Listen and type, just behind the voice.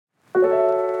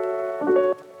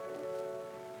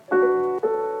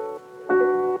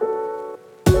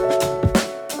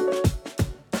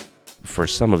for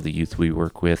some of the youth we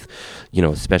work with,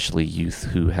 especially youth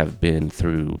who have been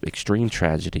through extreme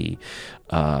tragedy,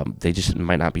 they just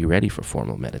might not be ready for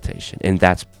formal meditation. And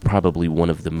that's probably one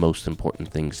of the most important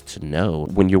things to know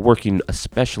when you're working,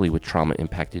 especially with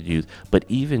trauma-impacted youth, but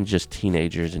even just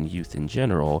teenagers and youth in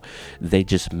general. They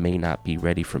just may not be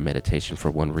ready for meditation for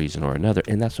one reason or another,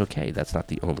 and that's okay. That's not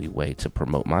the only way to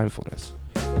promote mindfulness.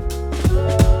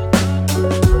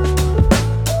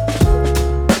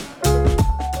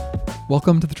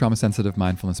 Welcome to the Trauma Sensitive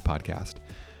Mindfulness Podcast.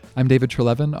 I'm David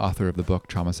Trelevin, author of the book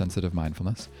Trauma Sensitive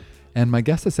Mindfulness, and my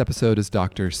guest this episode is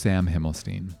Dr. Sam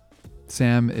Himmelstein.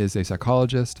 Sam is a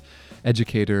psychologist,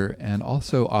 educator, and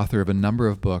also author of a number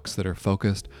of books that are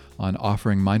focused on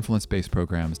offering mindfulness-based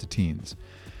programs to teens.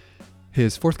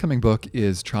 His forthcoming book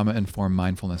is Trauma-Informed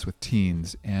Mindfulness with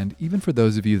Teens, and even for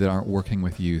those of you that aren't working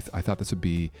with youth, I thought this would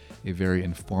be a very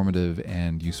informative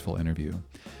and useful interview.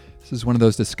 This is one of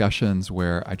those discussions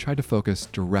where I tried to focus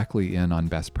directly in on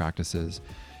best practices,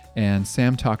 and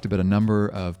Sam talked about a number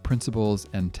of principles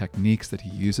and techniques that he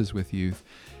uses with youth,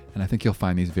 and I think you'll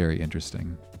find these very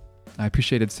interesting. I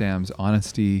appreciated Sam's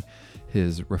honesty,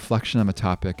 his reflection on the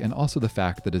topic, and also the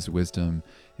fact that his wisdom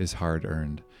is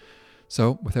hard-earned.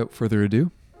 So, without further ado,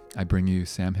 I bring you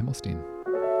Sam Himmelstein.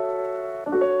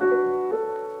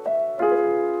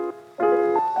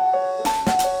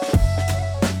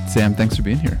 Sam, thanks for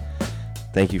being here.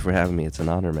 Thank you for having me. It's an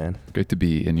honor, man. Great to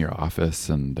be in your office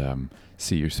and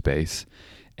see your space.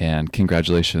 And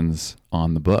congratulations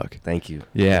on the book. Thank you.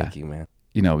 Yeah. Thank you, man.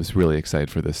 I was really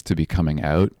excited for this to be coming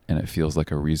out, and it feels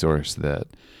like a resource that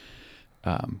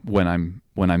when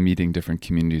I'm meeting different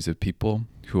communities of people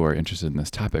who are interested in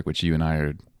this topic, which you and I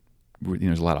are,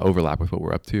 there's a lot of overlap with what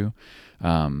we're up to.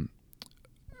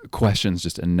 Questions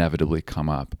just inevitably come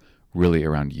up really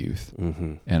around youth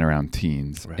and around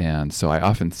teens. Right. And so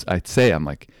I'd say, I'm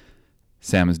like,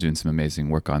 Sam is doing some amazing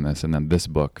work on this. And then this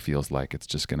book feels like it's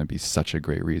just going to be such a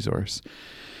great resource.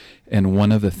 And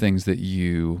one of the things that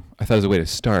I thought as a way to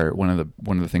start, one of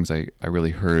the things I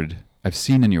really heard, I've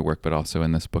seen in your work, but also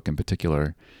in this book in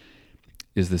particular,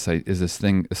 is this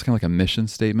thing, it's kind of like a mission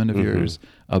statement of yours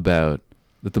about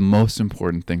that the most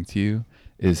important thing to you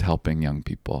is helping young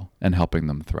people and helping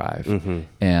them thrive.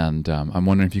 And I'm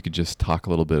wondering if you could just talk a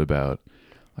little bit about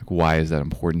like why is that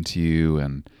important to you,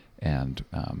 and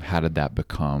how did that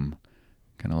become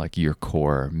kind of like your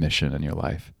core mission in your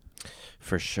life?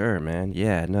 For sure, man.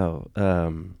 Yeah, no.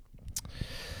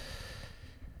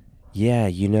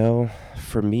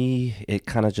 For me, it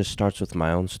kind of just starts with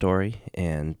my own story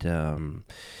and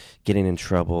getting in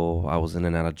trouble. I was in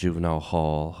and out of juvenile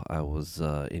hall. I was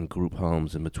in group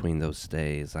homes in between those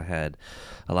stays. I had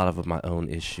a lot of my own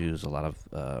issues, a lot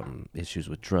of issues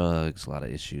with drugs, a lot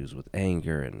of issues with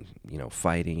anger and,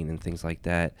 fighting and things like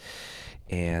that.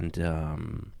 And,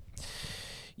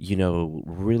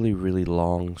 really, really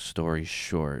long story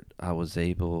short, I was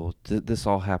able, this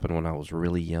all happened when I was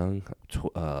really young,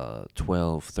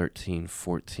 12, 13,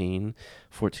 14.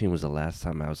 14 was the last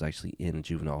time I was actually in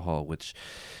juvenile hall, which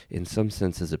in some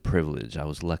sense is a privilege. I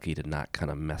was lucky to not kind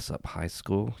of mess up high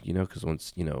school, because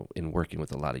once, in working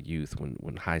with a lot of youth,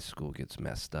 when high school gets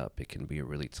messed up, it can be a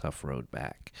really tough road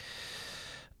back.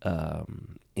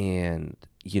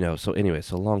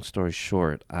 So long story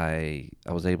short, I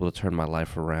was able to turn my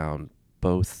life around,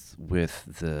 both with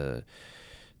the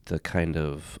kind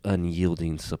of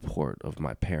unyielding support of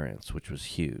my parents, which was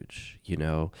huge,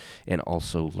 and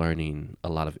also learning a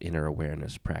lot of inner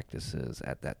awareness practices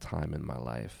at that time in my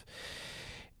life.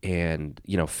 And,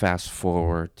 fast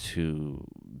forward to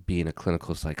being a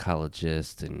clinical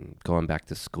psychologist and going back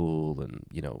to school and,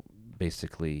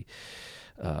 basically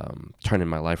turning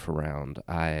my life around.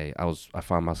 I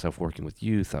found myself working with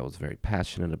youth. I was very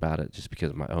passionate about it just because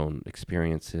of my own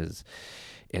experiences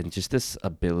and just this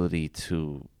ability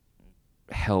to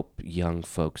help young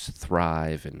folks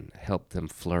thrive and help them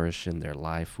flourish in their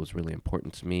life was really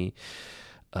important to me.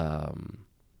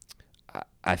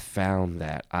 I found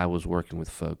that I was working with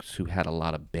folks who had a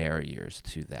lot of barriers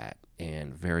to that.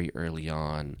 And very early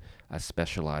on, I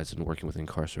specialized in working with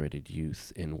incarcerated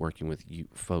youth and working with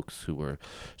folks who were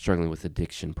struggling with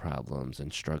addiction problems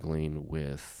and struggling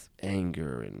with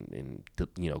anger and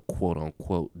quote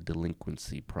unquote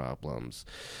delinquency problems.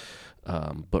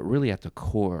 But really at the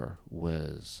core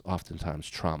was oftentimes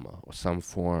trauma or some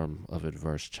form of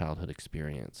adverse childhood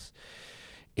experience.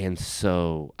 And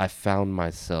so I found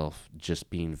myself just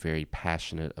being very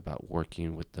passionate about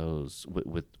working with those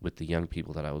with the young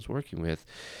people that I was working with,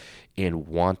 and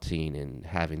wanting and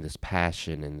having this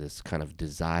passion and this kind of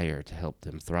desire to help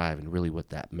them thrive. And really what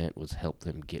that meant was help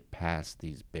them get past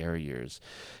these barriers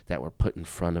that were put in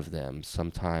front of them,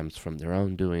 sometimes from their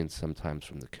own doing, sometimes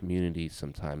from the community,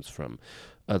 sometimes from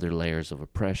other layers of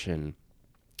oppression,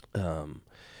 um,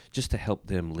 just to help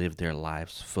them live their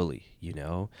lives fully, you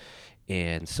know?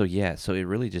 And so, yeah, so it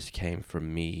really just came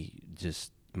from me,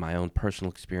 just my own personal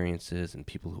experiences and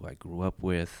people who I grew up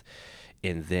with.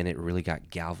 And then it really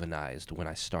got galvanized when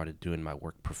I started doing my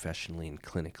work professionally and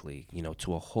clinically, you know,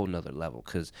 to a whole nother level.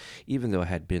 Because even though I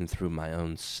had been through my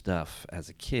own stuff as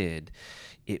a kid,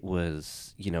 it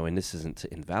was, you know, and this isn't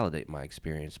to invalidate my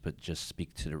experience, but just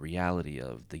speak to the reality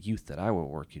of the youth that I were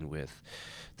working with,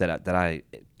 that I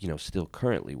you know, still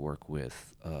currently work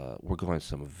with. We're going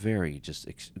some very just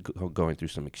going through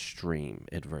some extreme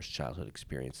adverse childhood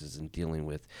experiences and dealing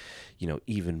with, you know,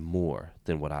 even more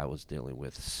than what I was dealing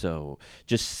with. So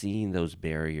just seeing those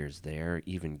barriers there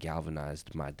even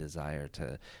galvanized my desire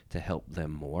to help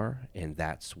them more. And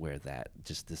that's where that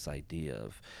just this idea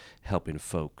of helping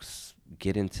folks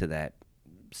get into that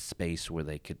space where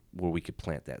we could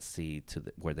plant that seed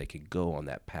where they could go on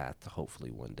that path to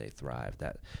hopefully one day thrive.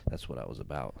 That's what I was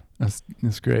about.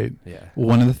 That's great. Yeah.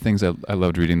 One of the things I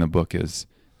loved reading the book is,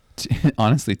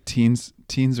 honestly, teens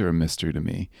are a mystery to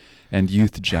me, and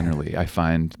youth generally. I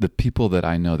find the people that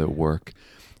I know that work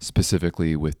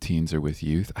specifically with teens or with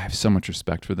youth, I have so much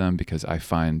respect for them, because I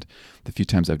find the few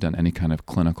times I've done any kind of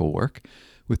clinical work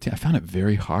with teens, I found it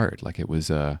very hard. Like, it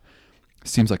was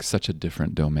seems like such a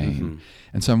different domain. Mm-hmm.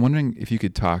 And so I'm wondering if you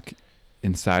could talk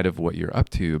inside of what you're up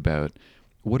to about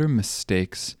what are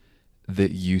mistakes that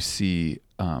you see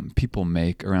people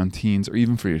make around teens, or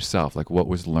even for yourself. Like, what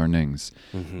was learnings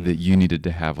Mm-hmm. that you needed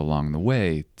to have along the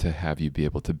way to have you be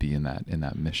able to be in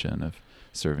that mission of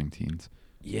serving teens?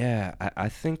 Yeah, I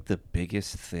think the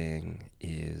biggest thing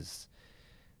is,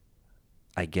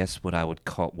 I guess, what I would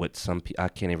call, what I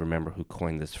can't even remember who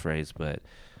coined this phrase, but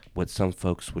what some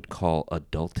folks would call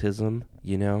adultism,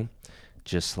 you know?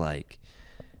 Just like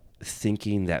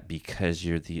thinking that because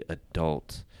you're the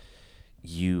adult,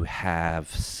 you have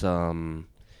some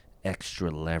extra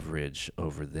leverage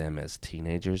over them as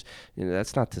teenagers. You know,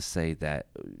 that's not to say that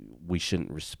we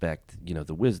shouldn't respect, you know,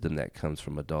 the wisdom that comes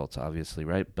from adults, obviously,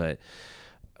 right? But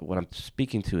what I'm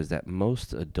speaking to is that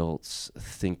most adults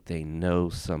think they know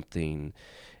something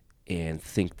and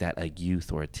think that a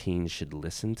youth or a teen should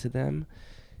listen to them.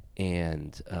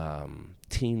 And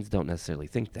teens don't necessarily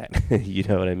think that. You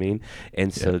know what I mean?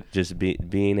 And Yeah. so just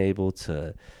being able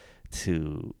to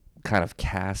kind of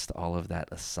cast all of that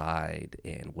aside,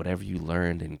 and whatever you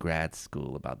learned in grad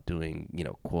school about doing, you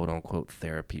know, quote unquote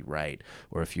therapy right,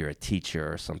 or if you're a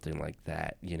teacher or something like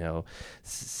that, you know,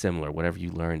 similar, whatever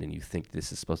you learned and you think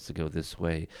this is supposed to go this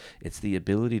way, it's the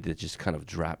ability to just kind of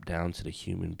drop down to the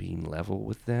human being level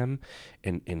with them,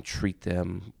 and treat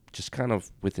them just kind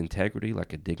of with integrity,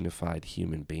 like a dignified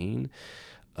human being.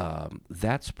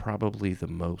 That's probably the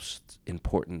most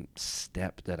important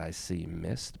step that I see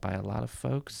missed by a lot of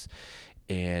folks.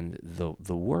 And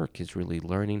the work is really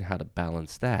learning how to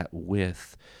balance that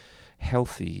with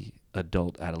healthy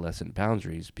adult adolescent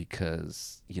boundaries,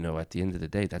 because, you know, at the end of the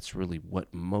day, that's really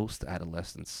what most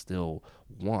adolescents still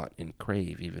want and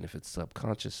crave, even if it's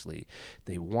subconsciously.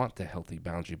 They want the healthy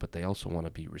boundary, but they also want to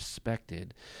be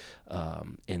respected,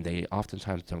 and they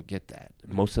oftentimes don't get that.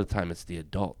 Most of the time it's the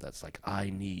adult that's like, I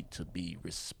need to be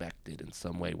respected in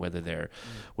some way, whether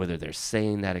they're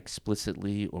saying that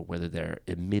explicitly or whether they're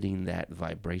emitting that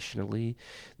vibrationally.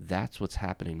 That's what's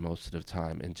happening most of the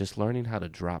time. And just learning how to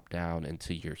drop down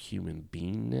into your human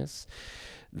beingness,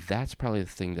 that's probably the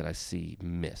thing that I see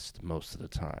missed most of the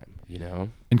time, you know?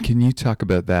 And can you talk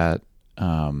about that?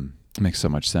 It makes so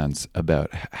much sense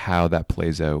about how that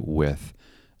plays out with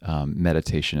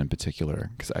meditation in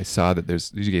particular, because I saw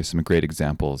that you gave some great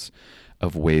examples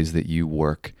of ways that you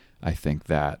work. I think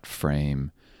that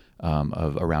frame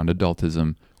of around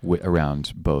adultism,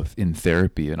 around both in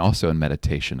therapy and also in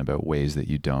meditation, about ways that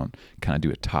you don't kind of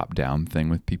do a top-down thing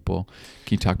with people.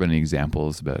 Can you talk about any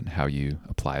examples about how you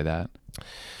apply that?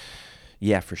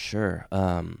 Yeah, for sure.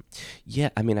 Yeah,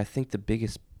 I mean, I think the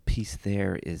biggest piece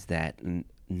there is that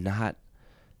not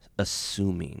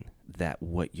assuming that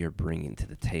what you're bringing to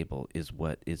the table is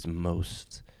what is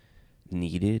most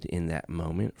needed in that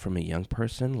moment from a young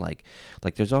person. Like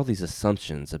there's all these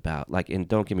assumptions about, like, and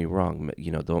don't get me wrong,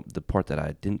 the part that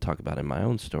I didn't talk about in my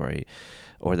own story,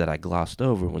 or that I glossed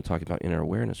over when talking about inner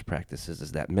awareness practices,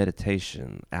 is that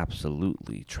meditation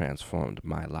absolutely transformed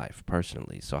my life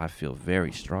personally. So I feel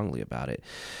very strongly about it.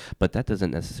 But that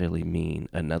doesn't necessarily mean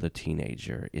another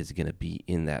teenager is going to be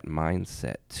in that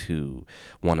mindset to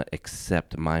want to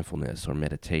accept mindfulness or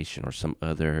meditation or some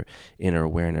other inner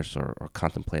awareness or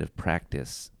contemplative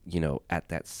practice, at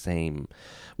that same,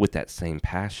 with that same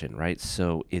passion, right?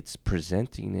 So it's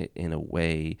presenting it in a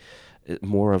way,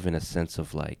 more of in a sense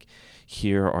of like,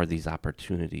 here are these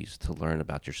opportunities to learn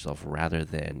about yourself, rather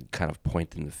than kind of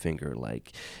pointing the finger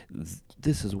like,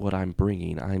 this is what I'm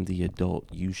bringing, I'm the adult,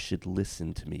 you should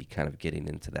listen to me, kind of getting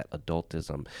into that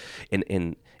adultism.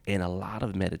 And a lot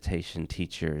of meditation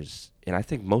teachers, and I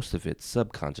think most of it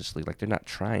subconsciously, like they're not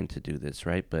trying to do this,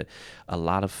 right? But a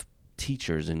lot of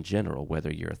teachers in general,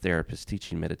 whether you're a therapist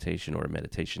teaching meditation, or a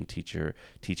meditation teacher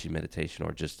teaching meditation,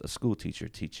 or just a school teacher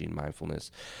teaching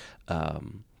mindfulness,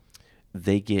 um,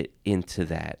 they get into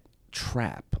that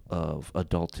trap of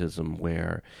adultism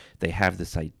where they have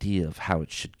this idea of how it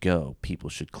should go. People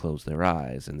should close their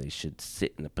eyes and they should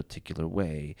sit in a particular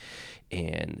way,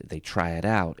 and they try it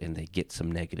out and they get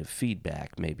some negative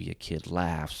feedback. Maybe a kid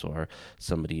laughs or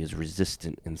somebody is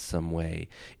resistant in some way.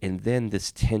 And then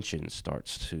this tension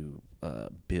starts to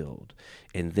build.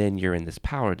 And then you're in this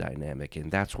power dynamic,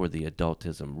 and that's where the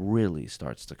adultism really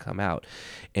starts to come out.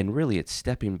 And really, it's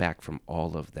stepping back from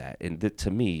all of that. And to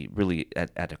me, really,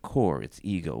 at a core, it's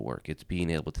ego work. It's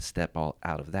being able to step all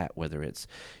out of that, whether it's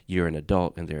you're an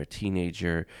adult and they're a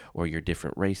teenager, or you're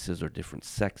different races or different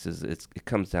sexes. It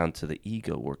comes down to the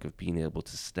ego work of being able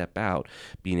to step out,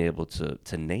 being able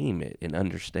to name it and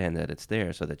understand that it's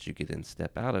there, so that you can then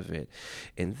step out of it.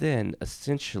 And then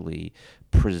essentially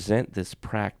present this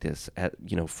practice at,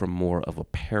 from more of a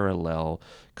parallel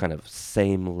kind of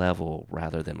same level,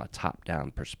 rather than a top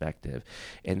down perspective.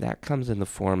 And that comes in the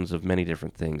forms of many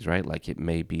different things, right? Like it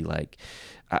may be like,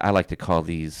 I like to call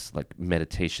these like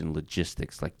meditation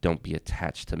logistics. Like, don't be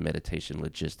attached to meditation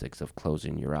logistics of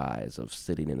closing your eyes, of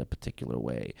sitting in a particular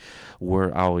way. I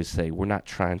always say, we're not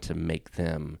trying to make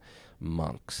them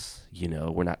monks.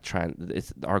 We're not trying,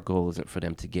 our goal isn't for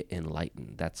them to get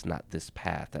enlightened. That's not this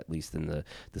path, at least in the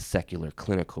secular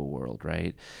clinical world,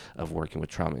 right, of working with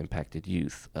trauma impacted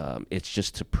youth. It's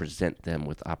just to present them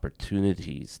with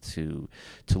opportunities to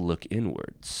look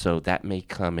inward. So that may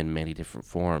come in many different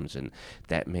forms, and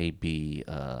that may be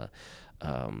a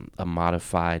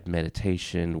modified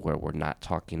meditation where we're not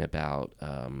talking about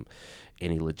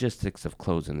any logistics of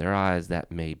closing their eyes.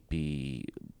 That may be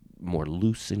more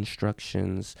loose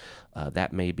instructions.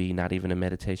 That may be not even a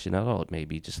meditation at all. It may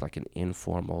be just like an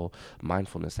informal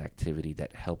mindfulness activity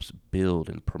that helps build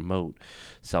and promote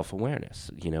self-awareness,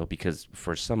 because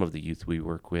for some of the youth we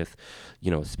work with,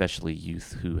 especially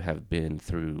youth who have been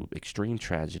through extreme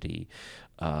tragedy,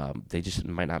 they just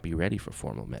might not be ready for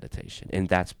formal meditation. And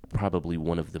that's probably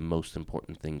one of the most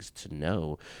important things to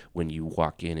know when you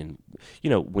walk in and,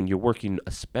 when you're working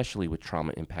especially with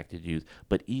trauma impacted youth,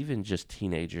 but even just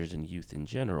teenagers and youth in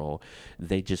general,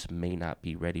 they just may not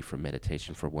be ready for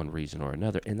meditation for one reason or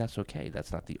another. And that's okay.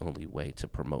 That's not the only way to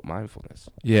promote mindfulness.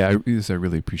 Yeah, I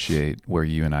really appreciate where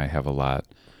you and I have a lot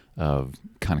of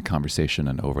kind of conversation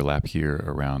and overlap here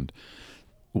around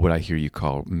what I hear you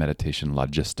call meditation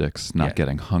logistics, not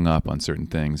getting hung up on certain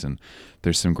things. And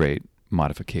there's some great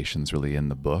modifications really in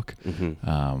the book,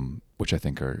 which I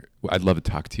think I'd love to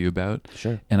talk to you about.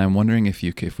 Sure. And I'm wondering if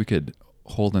we could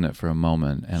hold in it for a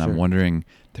moment. And sure. I'm wondering,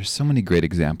 there's so many great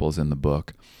examples in the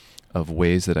book of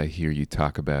ways that I hear you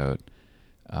talk about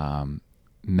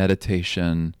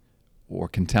meditation or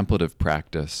contemplative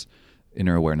practice,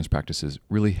 inner awareness practices,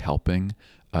 really helping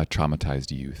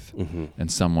traumatized youth, and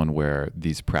someone where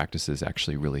these practices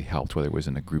actually really helped, whether it was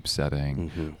in a group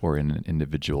setting or in an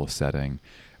individual setting.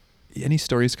 Any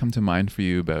stories come to mind for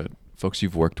you about folks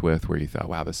you've worked with where you thought,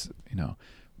 wow, this,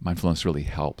 mindfulness really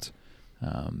helped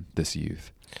this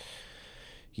youth?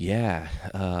 Yeah,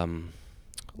 a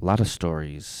lot of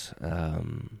stories.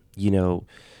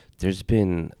 There's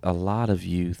been a lot of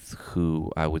youth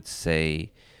who I would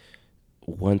say,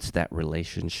 once that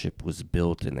relationship was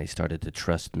built and they started to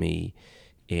trust me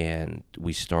and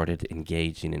we started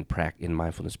engaging in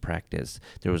mindfulness practice,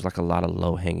 there was like a lot of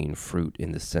low-hanging fruit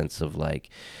in the sense of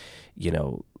like,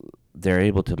 they're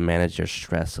able to manage their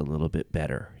stress a little bit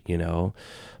better,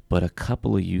 But a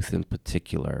couple of youth in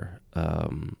particular,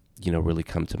 really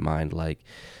come to mind. Like,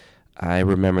 I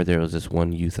remember there was this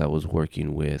one youth I was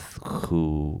working with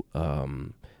who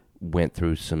went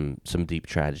through some deep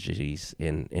tragedies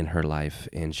in her life,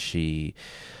 and she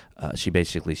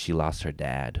basically she lost her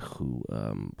dad, who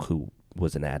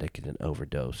was an addict and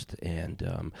overdosed.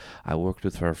 And I worked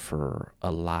with her for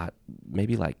a lot,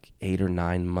 maybe like 8 or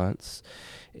 9 months,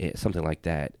 something like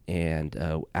that. And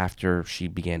after she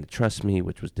began to trust me,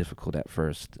 which was difficult at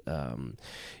first,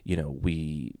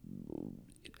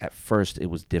 at first it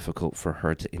was difficult for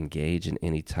her to engage in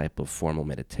any type of formal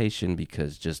meditation,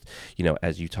 because just,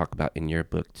 as you talk about in your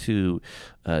book too,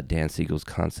 Dan Siegel's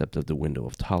concept of the window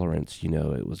of tolerance,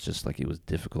 it was just like it was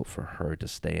difficult for her to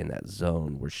stay in that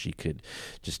zone where she could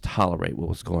just tolerate what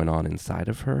was going on inside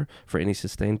of her for any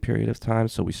sustained period of time.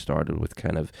 So we started with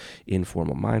kind of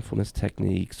informal mindfulness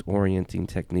techniques, orienting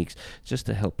techniques, just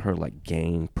to help her like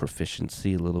gain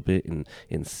proficiency a little bit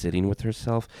in sitting with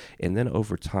herself. And then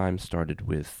over time started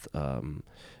with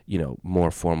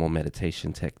more formal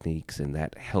meditation techniques, and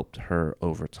that helped her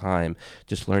over time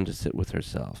just learn to sit with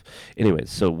herself. Anyway,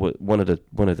 so one of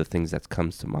the things that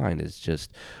comes to mind is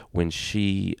just when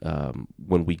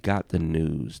we got the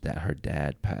news that her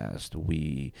dad passed,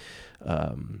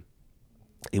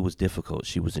 it was difficult.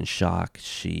 She was in shock.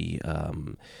 She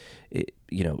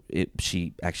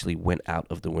actually went out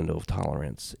of the window of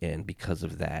tolerance, and because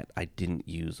of that, I didn't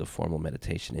use a formal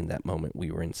meditation in that moment. We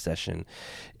were in session,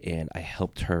 and I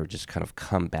helped her just kind of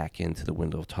come back into the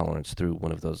window of tolerance through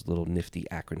one of those little nifty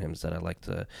acronyms that I like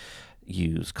to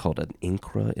use called an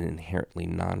INCRA, an inherently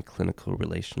non-clinical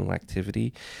relational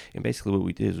activity. And basically what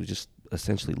we did is we just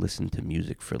essentially listened to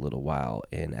music for a little while,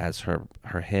 and as her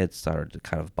head started to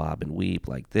kind of bob and weave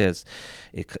like this,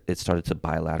 it started to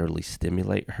bilaterally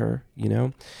stimulate her,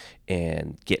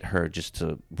 and get her just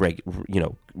to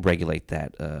regulate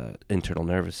that internal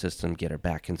nervous system, get her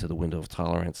back into the window of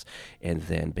tolerance. And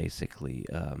then basically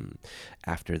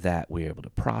after that, we're able to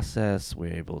process,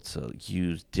 we're able to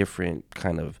use different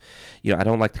kind of, I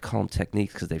don't like to call them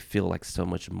techniques because they feel like so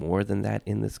much more than that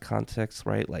in this context,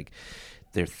 right? Like,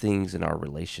 there are things in our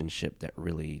relationship that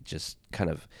really just kind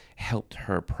of helped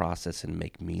her process and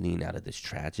make meaning out of this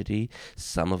tragedy.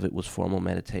 Some of it was formal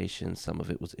meditation, some of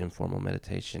it was informal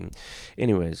meditation.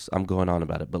 Anyways, I'm going on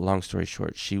about it, but long story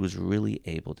short, she was really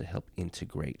able to help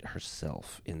integrate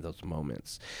herself in those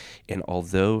moments. And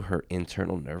although her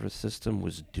internal nervous system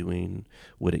was doing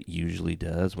what it usually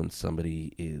does when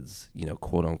somebody is,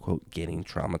 quote unquote, getting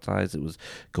traumatized, it was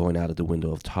going out of the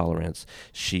window of tolerance,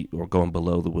 or going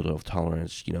below the window of tolerance,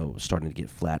 starting to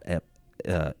get flat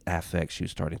affect. She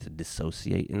was starting to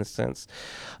dissociate in a sense.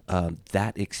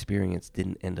 That experience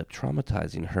didn't end up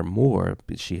traumatizing her more,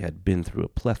 but she had been through a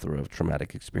plethora of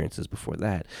traumatic experiences before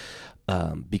that.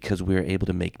 Because we were able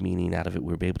to make meaning out of it,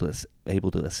 we were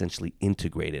able to essentially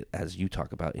integrate it, as you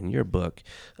talk about in your book,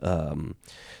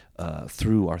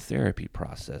 through our therapy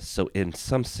process. So in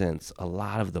some sense, a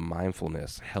lot of the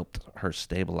mindfulness helped her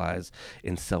stabilize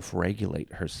and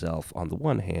self-regulate herself on the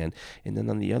one hand, and then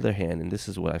on the other hand, and this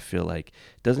is what I feel like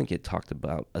doesn't get talked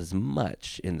about as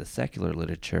much in the secular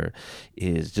literature,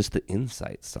 is just the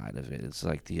insight side of it. It's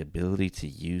like the ability to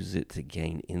use it to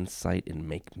gain insight and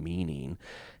make meaning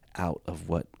out of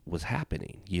what was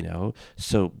happening,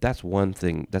 So that's one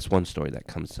thing, that's one story that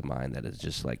comes to mind that is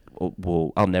just like,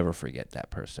 well, I'll never forget that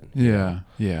person. Yeah.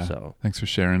 So thanks for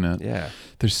sharing it. Yeah.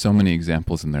 There's so many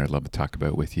examples in there I'd love to talk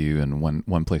about with you. And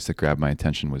one place that grabbed my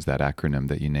attention was that acronym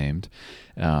that you named.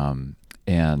 Part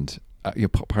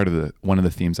of one of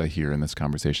the themes I hear in this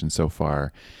conversation so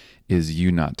far is you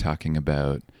not talking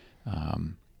about,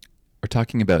 or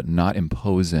talking about not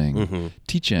imposing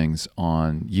teachings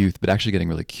on youth, but actually getting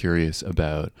really curious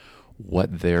about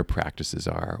what their practices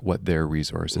are, what their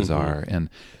resources are. And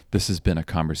this has been a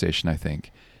conversation, I think,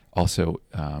 also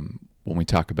when we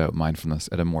talk about mindfulness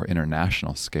at a more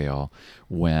international scale,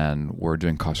 when we're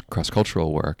doing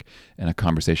cross-cultural work, and a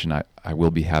conversation I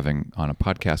will be having on a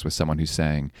podcast with someone who's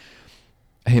saying,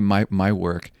 hey, my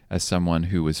work as someone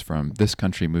who was from this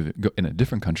country moving in a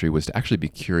different country was to actually be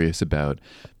curious about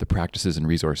the practices and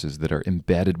resources that are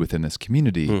embedded within this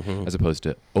community, as opposed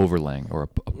to overlaying or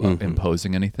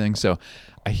imposing anything. So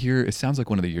I hear it sounds like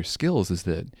one of your skills is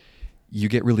that you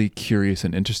get really curious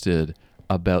and interested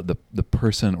about the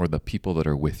person or the people that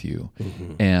are with you.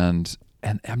 And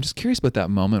I'm just curious about that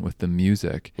moment with the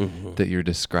music that you're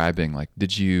describing. Like,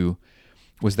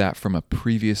 was that from a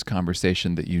previous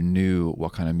conversation that you knew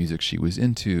what kind of music she was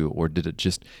into, or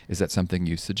is that something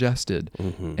you suggested?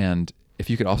 And if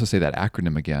you could also say that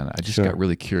acronym again, I just got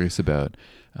really curious about,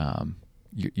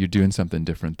 you're doing something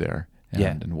different there.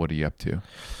 And what are you up to?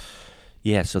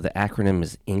 Yeah, so the acronym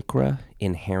is INCRA,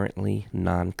 Inherently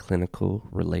Non-Clinical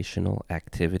Relational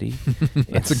Activity. And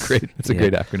That's a yeah,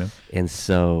 great acronym. and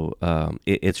so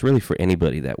it's really for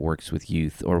anybody that works with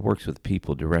youth or works with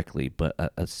people directly, but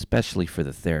especially for the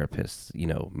therapists. You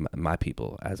know, my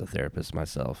people as a therapist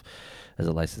myself, as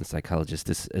a licensed psychologist,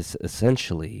 this is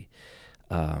essentially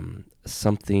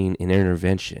something, an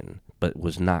intervention, but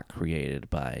was not created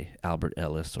by Albert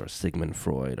Ellis or Sigmund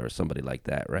Freud or somebody like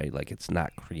that, right? Like it's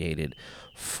not created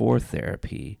for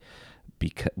therapy,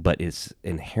 but it's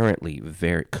inherently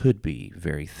could be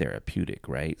very therapeutic,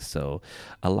 right? So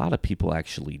a lot of people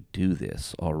actually do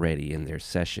this already in their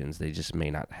sessions. They just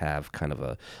may not have kind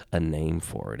of a name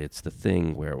for it. It's the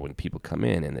thing where when people come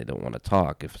in and they don't want to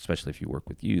talk, especially if you work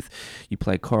with youth, you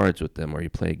play cards with them or you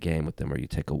play a game with them or you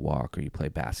take a walk or you play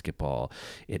basketball.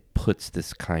 It puts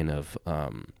this kind of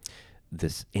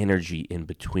this energy in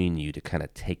between you to kind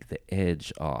of take the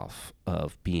edge off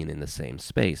of being in the same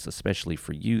space, especially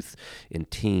for youth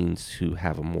and teens who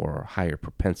have a more higher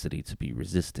propensity to be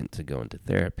resistant to go into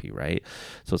therapy, right?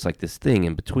 So it's like this thing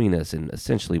in between us. And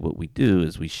essentially what we do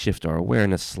is we shift our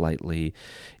awareness slightly.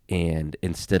 And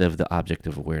instead of the object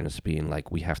of awareness being like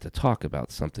we have to talk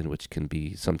about something, which can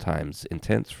be sometimes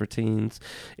intense for teens,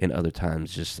 and other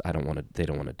times just they don't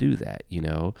want to do that, you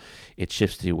know, it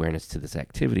shifts the awareness to this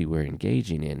activity we're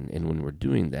engaging in. And when we're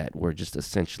doing that, we're just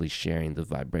essentially sharing the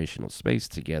vibrational space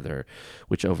together,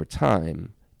 which over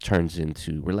time turns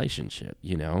into relationship,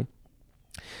 you know?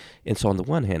 And so on the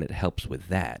one hand, it helps with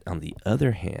that. On the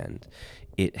other hand,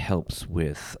 it helps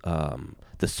with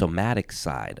the somatic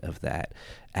side of that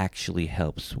actually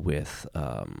helps with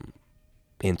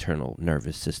internal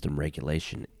nervous system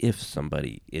regulation if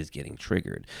somebody is getting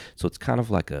triggered. So it's kind of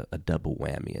like a double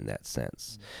whammy in that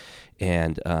sense.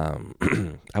 And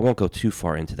I won't go too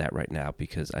far into that right now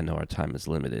because I know our time is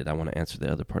limited. I want to answer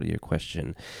the other part of your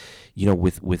question. You know,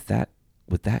 with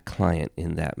that client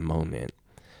in that moment,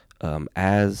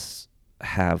 as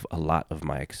have a lot of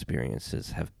my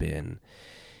experiences have been,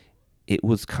 it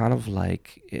was kind of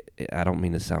like, I don't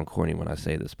mean to sound corny when I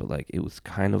say this, but like it was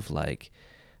kind of like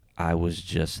I was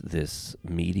just this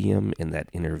medium and that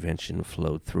intervention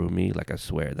flowed through me. Like I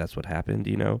swear that's what happened,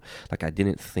 you know? Like I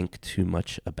didn't think too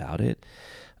much about it.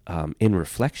 In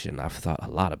reflection, I've thought a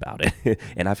lot about it.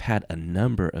 And I've had a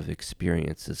number of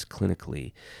experiences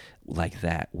clinically like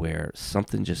that where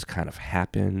something just kind of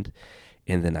happened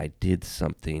and then I did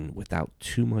something without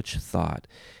too much thought.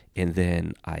 And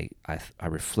then I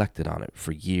reflected on it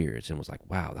for years and was like,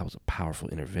 wow, that was a powerful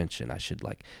intervention. I should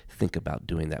like think about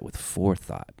doing that with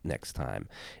forethought next time.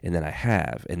 And then I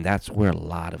have, and that's where a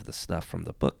lot of the stuff from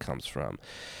the book comes from.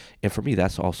 And for me,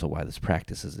 that's also why this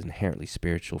practice is inherently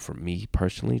spiritual for me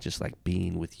personally, just like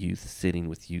being with youth, sitting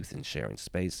with youth and sharing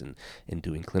space and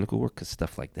doing clinical work because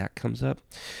stuff like that comes up.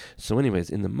 So anyways,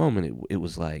 in the moment, it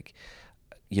was like,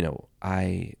 you know,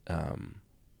 I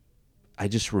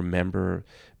just remember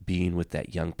being with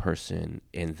that young person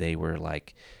and they were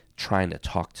like trying to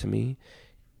talk to me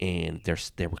and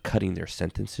they were cutting their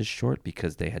sentences short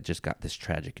because they had just got this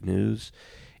tragic news.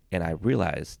 And I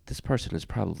realized this person is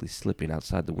probably slipping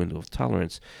outside the window of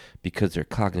tolerance because their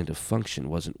cognitive function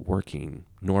wasn't working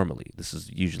normally. This is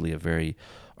usually a very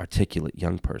articulate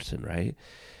young person, right?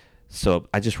 So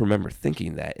I just remember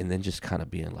thinking that and then just kind of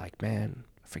being like, man,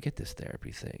 forget this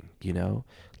therapy thing, you know?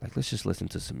 Like, let's just listen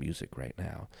to some music right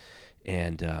now.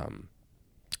 And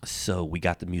so we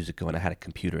got the music going. I had a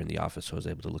computer in the office, so I was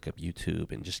able to look up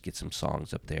YouTube and just get some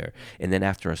songs up there. And then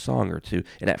after a song or two,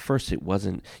 and at first it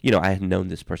wasn't, you know, I had known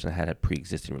this person, I had a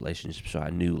pre-existing relationship, so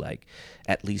I knew like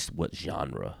at least what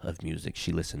genre of music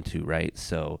she listened to, right?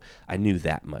 So I knew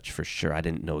that much for sure. I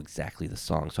didn't know exactly the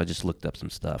song, so I just looked up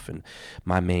some stuff. And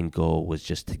my main goal was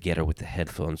just to get her with the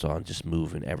headphones on, just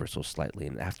moving ever so slightly.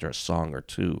 And after a song or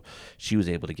two, she was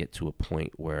able to get to a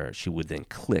point where she would then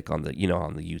click on the, you know,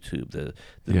 on the YouTube,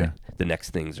 the next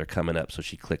things are coming up. So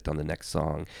she clicked on the next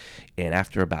song. And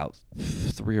after about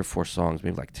 3 or 4 songs,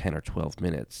 maybe like 10 or 12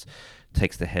 minutes,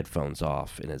 takes the headphones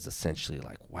off and is essentially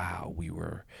like, wow, we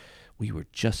were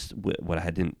just, what I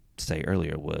didn't say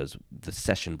earlier was the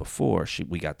session before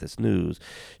we got this news,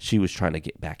 she was trying to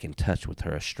get back in touch with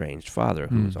her estranged father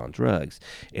who was on drugs.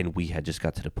 And we had just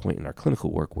got to the point in our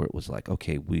clinical work where it was like,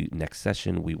 okay, next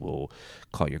session, we will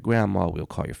call your grandma, we'll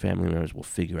call your family members, we'll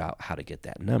figure out how to get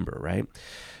that number, right?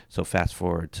 So fast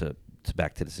forward to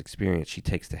back to this experience, she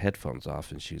takes the headphones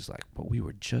off and she's like, but we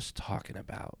were just talking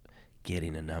about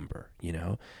getting a number, you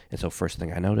know? And so first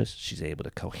thing I noticed, she's able to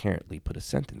coherently put a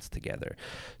sentence together.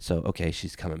 So, okay,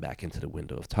 she's coming back into the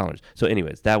window of tolerance. So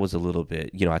anyways, that was a little bit,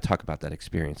 you know, I talk about that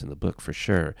experience in the book for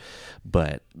sure,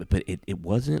 but it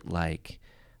wasn't like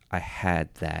I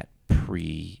had that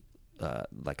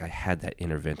like I had that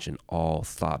intervention all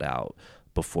thought out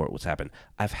before it was happened.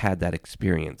 I've had that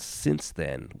experience since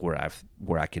then where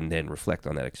I can then reflect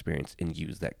on that experience and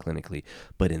use that clinically.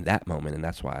 But in that moment, and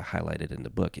that's why I highlighted in the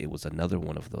book, it was another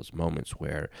one of those moments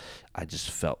where I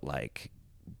just felt like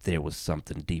there was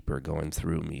something deeper going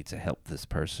through me to help this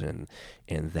person,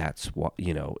 and that's what,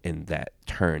 and that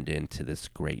turned into this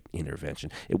great intervention.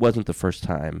 It wasn't the first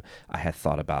time I had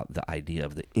thought about the idea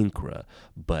of the INCRA,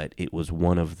 but it was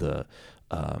one of the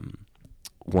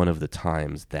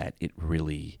times that it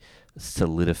really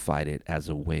solidified it as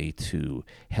a way to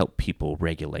help people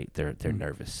regulate their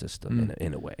nervous system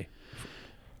in a way.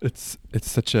 It's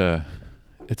a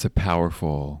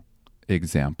powerful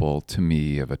example to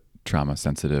me of a trauma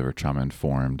sensitive or trauma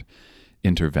informed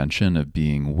intervention, of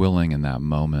being willing in that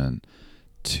moment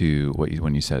to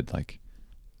when you said, like,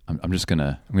 I'm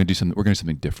gonna do something, we're gonna do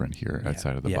something different here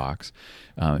outside of the box.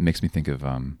 It makes me think of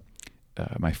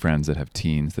my friends that have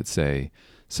teens that say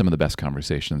some of the best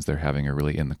conversations they're having are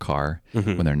really in the car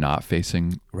when they're not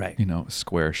facing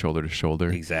square shoulder to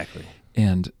shoulder. Exactly.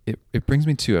 And it brings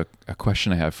me to a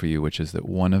question I have for you, which is that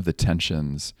one of the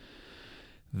tensions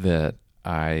that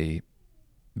I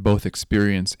both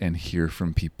experience and hear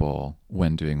from people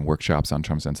when doing workshops on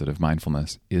trauma-sensitive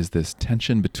mindfulness is this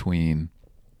tension between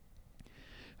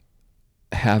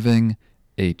having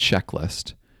a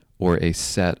checklist or a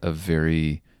set of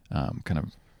very kind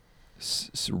of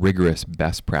rigorous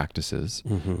best practices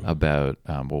about,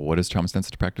 what does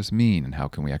trauma-sensitive practice mean and how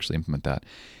can we actually implement that?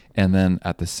 And then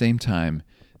at the same time,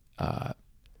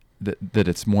 that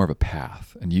it's more of a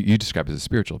path, and you describe it as a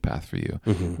spiritual path for you,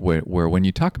 where when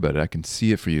you talk about it, I can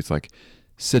see it for you. It's like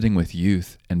sitting with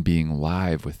youth and being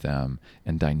live with them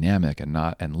and dynamic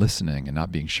and listening and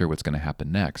not being sure what's going to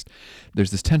happen next.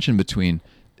 There's this tension between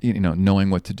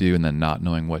knowing what to do and then not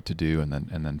knowing what to do, and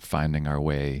then finding our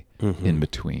way in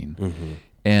between.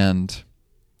 And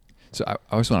so I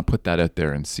always want to put that out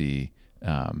there and see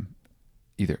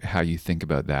either how you think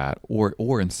about that,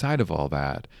 or inside of all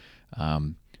that,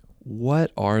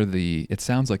 what are it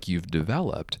sounds like you've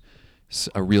developed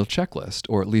a real checklist,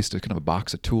 or at least a kind of a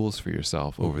box of tools for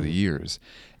yourself over the years.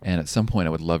 And at some point I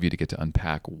would love you to get to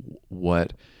unpack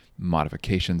what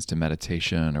modifications to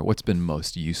meditation or what's been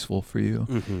most useful for you.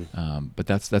 But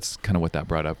that's kind of what that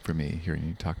brought up for me, hearing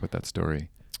you talk about that story.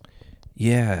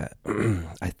 Yeah.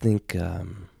 I think,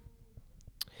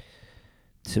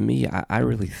 to me, I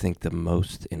really think the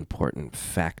most important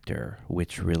factor,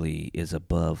 which really is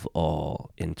above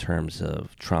all in terms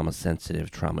of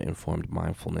trauma-sensitive, trauma-informed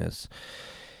mindfulness,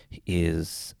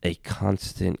 is a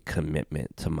constant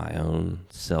commitment to my own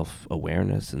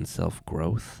self-awareness and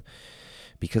self-growth.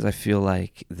 Because I feel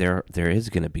like there is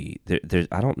going to be,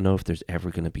 I don't know if there's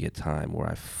ever going to be a time where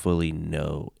I fully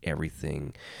know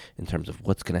everything in terms of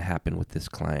what's going to happen with this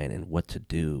client and what to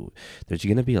do. There's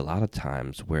going to be a lot of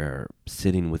times where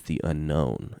sitting with the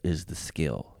unknown is the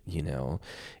skill,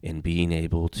 and being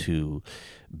able to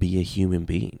be a human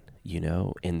being,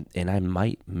 and I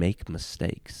might make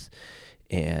mistakes.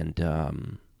 And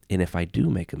if I do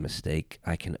make a mistake,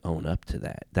 I can own up to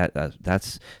that.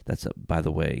 That's by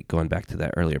the way, going back to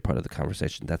that earlier part of the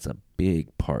conversation, that's a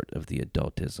big part of the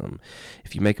adultism.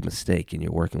 If you make a mistake and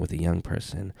you're working with a young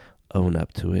person, own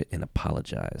up to it and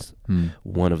apologize.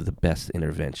 One of the best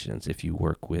interventions, if you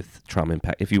work with trauma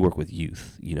impact, if you work with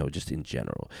youth, just in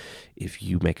general, if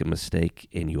you make a mistake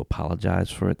and you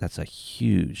apologize for it, that's a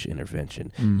huge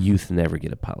intervention. Youth never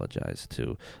get apologized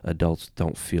to. Adults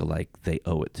don't feel like they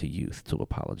owe it to youth to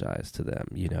apologize to them,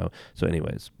 So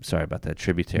anyways, sorry about that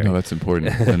tributary. No, that's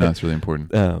important. No, it's really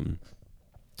important.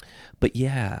 But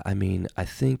yeah, I mean, I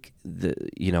think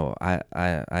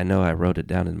I know I wrote it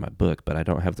down in my book, but I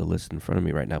don't have the list in front of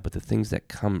me right now. But the things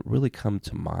that really come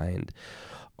to mind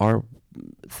are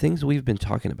things we've been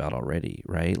talking about already,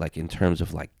 right? Like in terms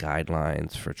of like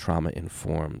guidelines for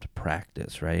trauma-informed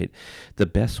practice, right? The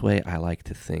best way I like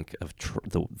to think of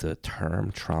the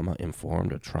term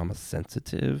trauma-informed or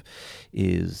trauma-sensitive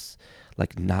is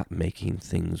like not making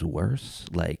things worse.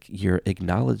 Like you're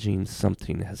acknowledging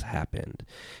something has happened,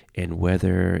 and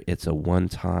whether it's a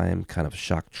one-time kind of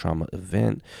shock trauma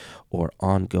event or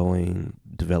ongoing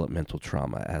developmental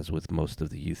trauma, as with most of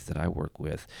the youth that I work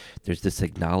with, there's this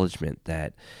acknowledgement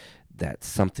that that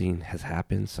something has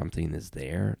happened, something is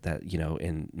there that,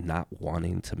 and not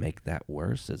wanting to make that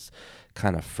worse is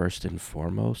kind of first and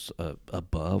foremost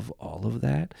above all of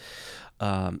that.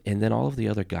 And then all of the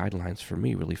other guidelines for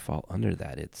me really fall under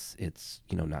that. It's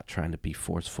not trying to be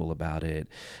forceful about it,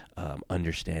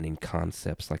 understanding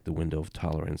concepts like the window of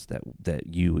tolerance that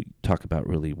you talk about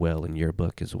really well in your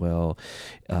book as well.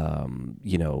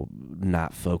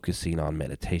 Not focusing on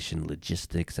meditation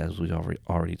logistics as we've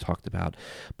already talked about,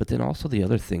 but then also the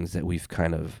other things that we've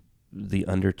kind of the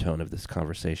undertone of this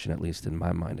conversation, at least in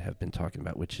my mind, have been talking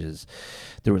about, which is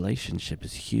the relationship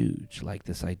is huge. Like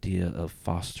this idea of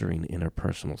fostering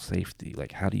interpersonal safety.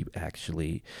 Like, how do you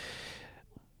actually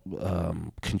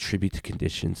contribute to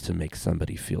conditions to make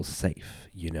somebody feel safe?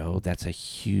 That's a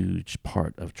huge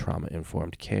part of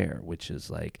trauma-informed care, which is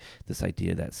like this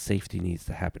idea that safety needs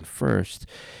to happen first,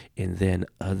 and then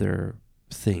other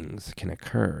things can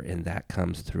occur, and that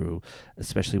comes through,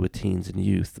 especially with teens and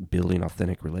youth, building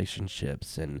authentic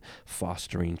relationships and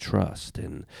fostering trust.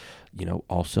 And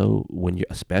also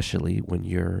especially when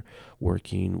you're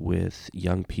working with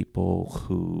young people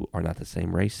who are not the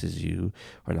same race as you,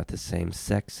 are not the same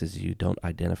sex as you, don't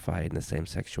identify in the same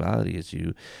sexuality as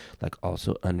you, like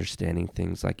also understanding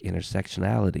things like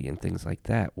intersectionality and things like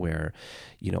that, where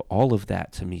all of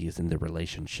that to me is in the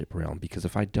relationship realm. Because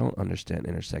if I don't understand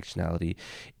intersectionality,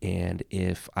 and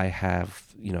if I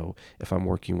have, if I'm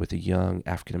working with a young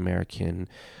African American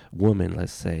woman,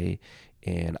 let's say,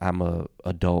 and I'm a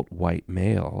adult white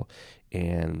male,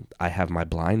 and I have my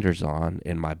blinders on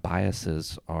and my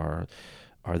biases are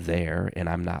there, and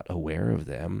I'm not aware of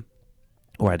them,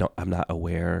 or I'm not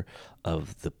aware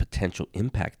of the potential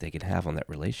impact they can have on that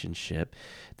relationship,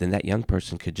 then that young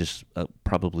person could just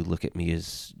probably look at me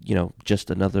as, just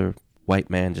another white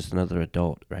man, just another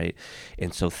adult, right?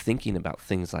 And so thinking about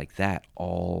things like that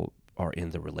all are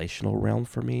in the relational realm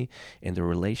for me. In the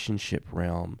relationship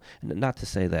realm, not to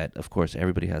say that, of course,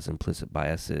 everybody has implicit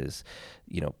biases.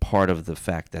 Part of the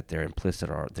fact that they're implicit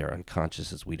or they're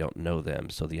unconscious is we don't know them.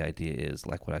 So the idea is,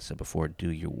 like what I said before,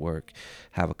 do your work,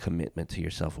 have a commitment to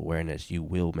your self-awareness. You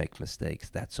will make mistakes.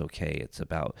 That's okay. It's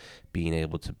about being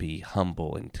able to be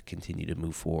humble and to continue to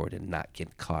move forward and not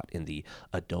get caught in the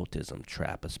adultism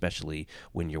trap, especially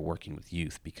when you're working with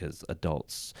youth, because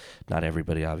adults, not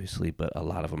everybody obviously, but a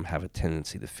lot of them have a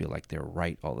tendency to feel like they're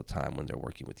right all the time when they're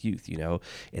working with youth,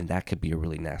 and that could be a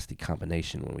really nasty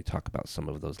combination when we talk about some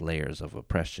of those layers of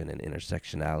oppression and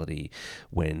intersectionality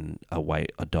when a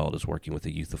white adult is working with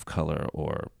a youth of color,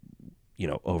 or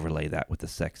overlay that with the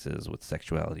sexes, with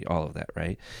sexuality, all of that,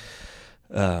 right?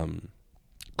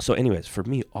 So anyways, for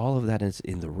me, all of that is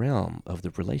in the realm of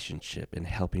the relationship and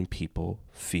helping people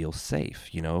feel safe.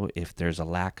 If there's a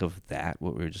lack of that,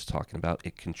 what we were just talking about,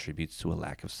 it contributes to a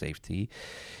lack of safety.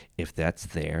 If that's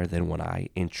there, then when I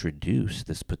introduce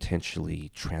this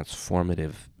potentially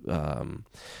transformative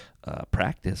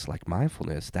practice like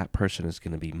mindfulness, that person is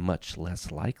going to be much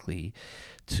less likely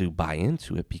to buy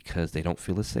into it because they don't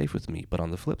feel as safe with me. But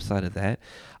on the flip side of that,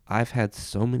 I've had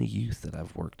so many youth that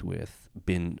I've worked with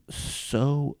been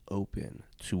so open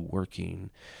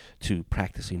to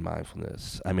practicing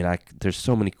mindfulness. I mean, there's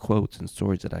so many quotes and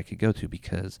stories that I could go to,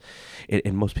 because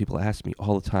and most people ask me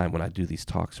all the time when I do these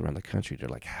talks around the country, they're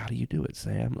like, how do you do it,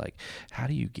 Sam? Like, how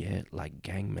do you get like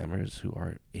gang members who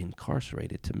are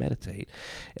incarcerated to meditate?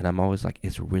 And I'm always like,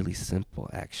 it's really simple,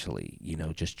 actually.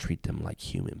 Just treat them like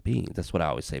human beings. That's what I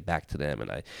always say back to them, and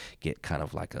I get kind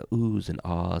of like a oohs and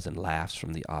ahs and laughs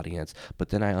from the audience. But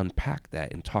then I unpack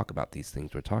that and talk about these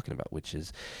things we're talking about, which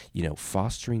is,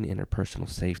 fostering interpersonal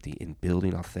safety and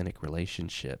building authentic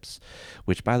relationships,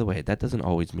 which, by the way, that doesn't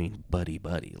always mean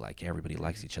buddy-buddy, like everybody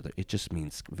likes each other. It just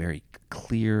means very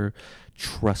clear,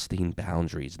 trusting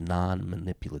boundaries,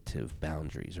 non-manipulative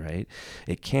boundaries, right?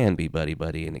 It can be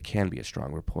buddy-buddy, and it can be a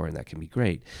strong rapport, and that can be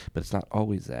great, but it's not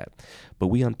always that. But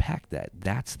we unpack that.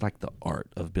 That's like the art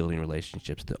of building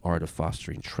relationships, the art of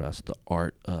fostering trust, the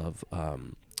art of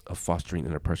fostering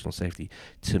interpersonal safety.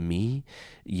 To me,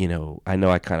 I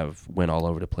know I kind of went all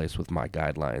over the place with my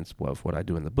guidelines of what I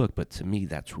do in the book, but to me,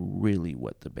 that's really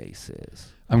what the base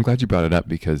is. I'm glad you brought it up,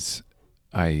 because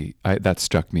I that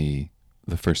struck me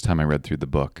the first time I read through the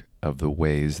book, of the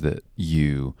ways that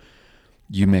you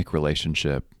make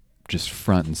relationship just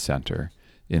front and center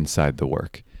inside the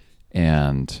work,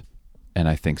 and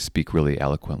I think speak really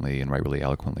eloquently and write really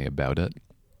eloquently about it.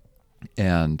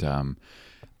 And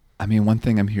I mean, one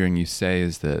thing I'm hearing you say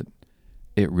is that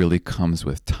it really comes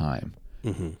with time.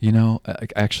 Mm-hmm. I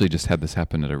actually just had this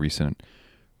happen at a recent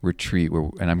retreat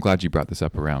and I'm glad you brought this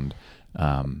up around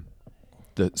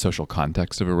the social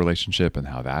context of a relationship and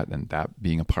how that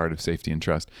being a part of safety and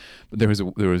trust. But there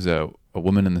was a a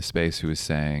woman in the space who was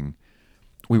saying,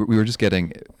 we were just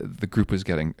getting, the group was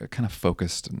getting kind of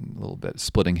focused and a little bit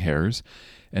splitting hairs.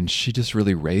 And she just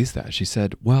really raised that. She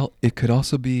said, well, it could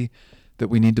also be that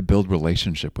we need to build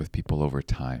relationship with people over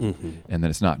time, and that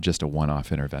it's not just a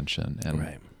one-off intervention. And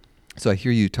Right. so I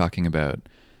hear you talking about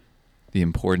the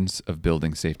importance of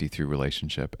building safety through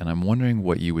relationship. And I'm wondering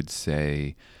what you would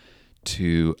say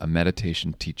to a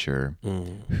meditation teacher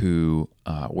who,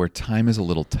 where time is a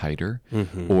little tighter,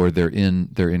 or they're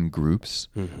in groups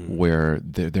where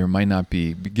there might not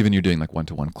be, given you're doing like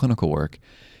one-to-one clinical work,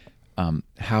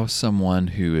 how someone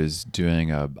who is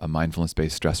doing a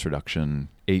mindfulness-based stress reduction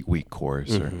 8-week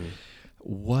course, or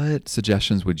what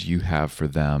suggestions would you have for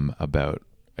them about,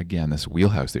 again, this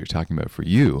wheelhouse that you're talking about for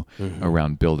you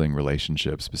around building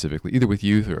relationships, specifically either with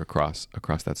youth or across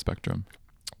that spectrum?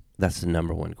 That's the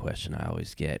number one question I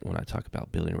always get when I talk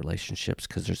about building relationships,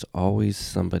 because there's always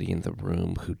somebody in the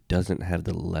room who doesn't have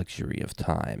the luxury of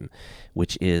time,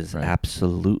 which is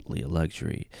absolutely a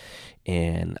luxury.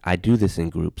 And I do this in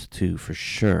groups too, for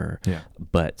sure. Yeah.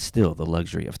 But still, the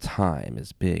luxury of time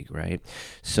is big, right?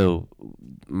 So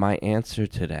my answer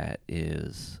to that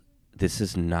is, this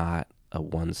is not a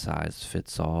one size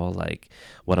fits all. Like,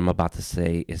 what I'm about to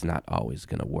say is not always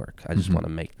going to work. I just want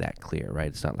to make that clear, right?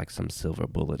 It's not like some silver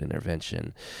bullet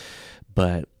intervention.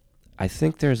 But I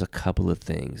think there's a couple of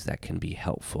things that can be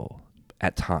helpful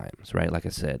at times, right? Like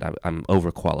I said, I'm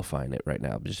overqualifying it right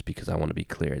now just because I want to be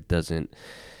clear. It doesn't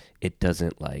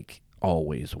like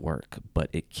always work, but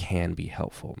it can be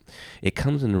helpful. It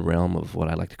comes in the realm of what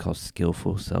I like to call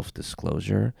skillful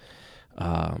self-disclosure.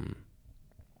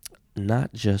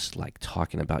 Not just like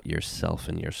talking about yourself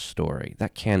and your story.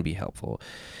 That can be helpful.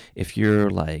 If you're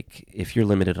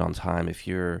limited on time, if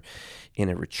you're in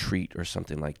a retreat or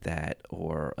something like that,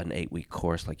 or an 8-week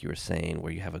course, like you were saying,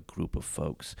 where you have a group of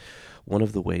folks, one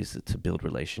of the ways to build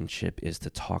relationship is to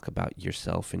talk about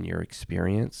yourself and your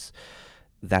experience.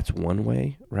 That's one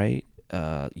way, right?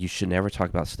 You should never talk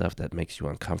about stuff that makes you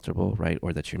uncomfortable, right?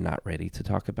 Or that you're not ready to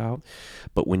talk about.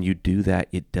 But when you do that,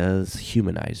 it does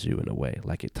humanize you in a way.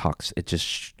 Like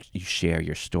you share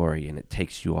your story, and it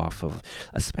takes you off of,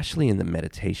 especially in the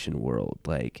meditation world,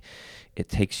 like it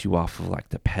takes you off of like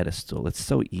the pedestal. It's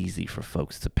so easy for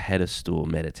folks to pedestal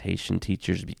meditation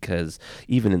teachers, because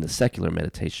even in the secular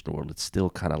meditation world, it's still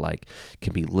kind of like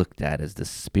can be looked at as this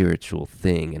spiritual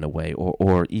thing in a way,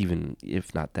 or even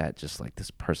if not that, just like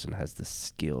this person has this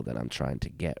skill that I'm trying to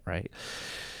get, right?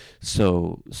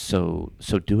 So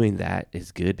doing that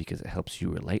is good because it helps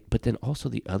you relate. But then also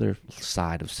the other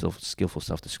side of skillful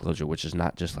self-disclosure, which is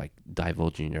not just like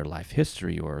divulging your life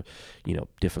history or,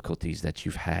 difficulties that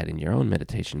you've had in your own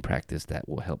meditation practice that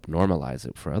will help normalize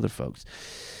it for other folks,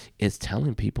 is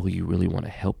telling people you really want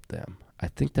to help them. I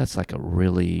think that's like a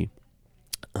really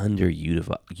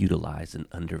underutilized and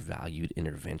undervalued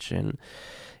intervention.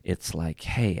 It's like,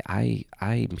 hey,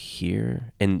 I'm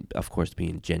here, and of course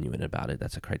being genuine about it,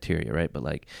 that's a criteria, right? But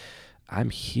like, I'm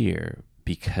here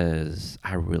because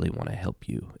I really want to help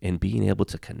you, and being able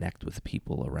to connect with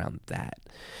people around that.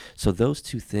 So those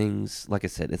two things, like I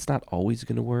said, it's not always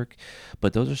going to work,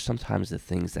 but those are sometimes the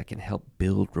things that can help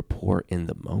build rapport in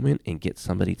the moment and get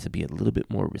somebody to be a little bit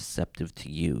more receptive to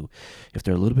you. If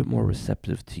they're a little bit more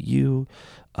receptive to you,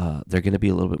 they're going to be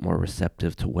a little bit more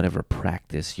receptive to whatever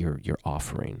practice you're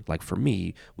offering. Like for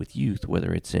me, with youth,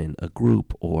 whether it's in a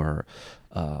group or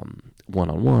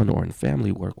one-on-one or in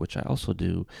family work, which I also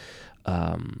do,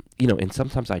 and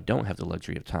sometimes I don't have the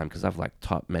luxury of time because I've like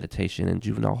taught meditation in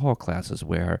juvenile hall classes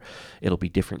where it'll be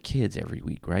different kids every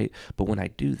week, right? But when I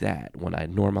do that, when I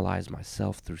normalize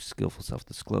myself through skillful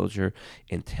self-disclosure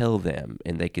and tell them,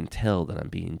 and they can tell that I'm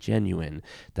being genuine,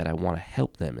 that I want to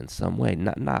help them in some way,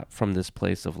 not from this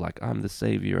place of like, I'm the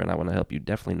savior and I want to help you,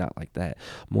 definitely not like that,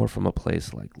 more from a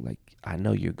place like I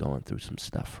know you're going through some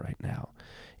stuff right now,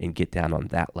 and get down on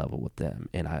that level with them.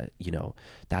 And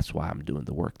that's why I'm doing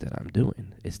the work that I'm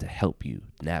doing, is to help you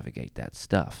navigate that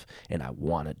stuff. And I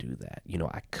want to do that.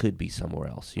 I could be somewhere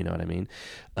else. You know what I mean?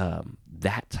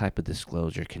 That type of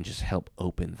disclosure can just help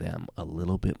open them a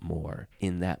little bit more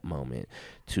in that moment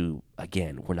to,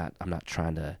 again, I'm not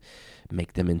trying to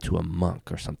make them into a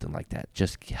monk or something like that.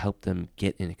 Just help them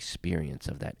get an experience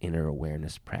of that inner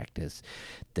awareness practice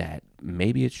that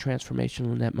maybe it's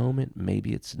transformational in that moment,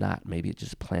 maybe it's not, maybe it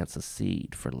just plants a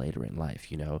seed for later in life,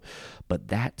 But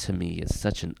that to me is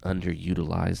such an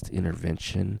underutilized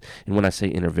intervention. And when I say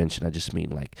intervention, I just mean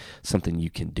like something you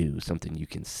can do, something you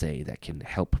can say that can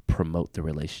help promote the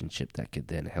relationship, that could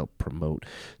then help promote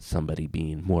somebody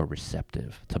being more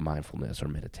receptive to mindfulness or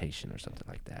meditation or something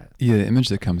like that. Yeah, the image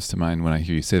that comes to mind when I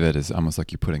hear you say that is almost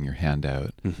like you're putting your hand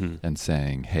out and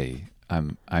saying, hey,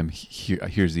 I'm here.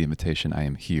 Here's the invitation. I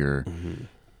am here. Mm-hmm.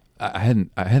 I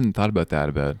hadn't thought about that,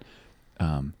 about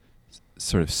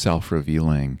sort of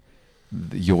self-revealing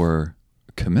your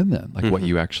commitment, like what Mm-hmm.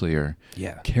 you actually are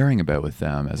Yeah. caring about with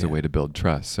them as a Yeah. way to build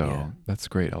trust. So Yeah. that's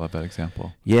great. I love that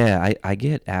example. Yeah, I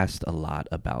get asked a lot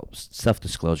about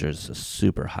self-disclosure is a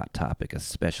super hot topic,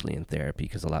 especially in therapy,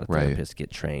 because a lot of Right. therapists get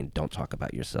trained, don't talk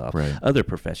about yourself. Right. Other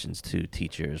professions too,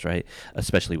 teachers, right?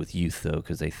 Especially with youth, though,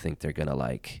 because they think they're going to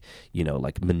like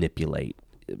manipulate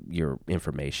your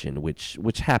information, which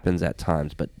happens at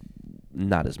times, but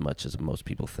not as much as most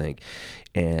people think.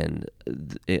 And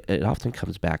it often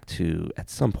comes back to, at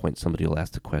some point, somebody will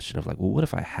ask the question of like, well, what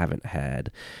if I haven't had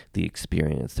the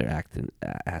experience they're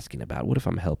asking about? What if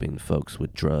I'm helping folks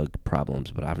with drug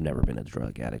problems, but I've never been a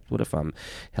drug addict? What if I'm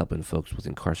helping folks with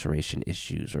incarceration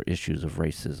issues or issues of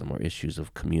racism or issues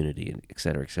of community, and et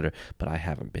cetera, but I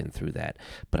haven't been through that,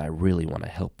 but I really want to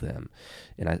help them?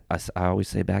 And I always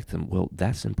say back to them, well,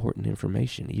 that's important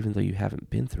information. Even though you haven't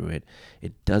been through it,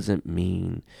 it doesn't mean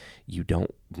you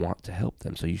don't want to help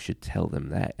them. So you should tell them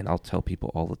that. And I'll tell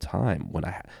people all the time when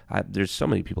there's so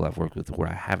many people I've worked with where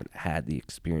I haven't had the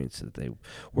experience that they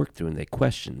worked through, and they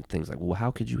question things like, well, how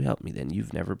could you help me then?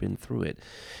 You've never been through it.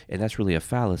 And that's really a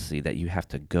fallacy, that you have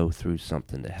to go through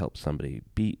something to help somebody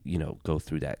go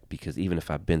through that. Because even if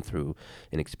I've been through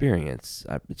an experience,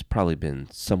 it's probably been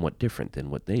somewhat different than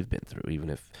what they've been through, even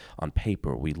if on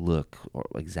paper we look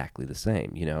exactly the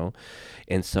same,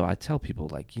 And so I tell people,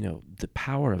 like, the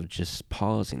power of just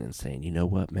pausing and saying, you know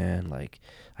what, man, like,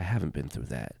 I haven't been through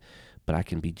that, but I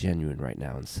can be genuine right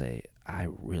now and say, I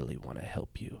really want to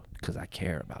help you because I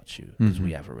care about you, because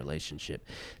we have a relationship.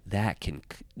 That can,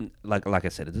 like I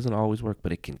said, it doesn't always work,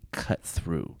 but it can cut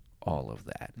through all of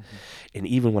that. And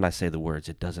even when I say the words,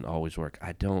 it doesn't always work,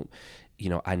 I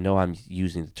know I'm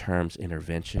using the terms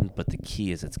intervention, but the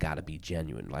key is it's got to be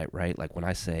genuine, right? Like when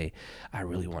I say, I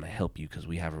really want to help you because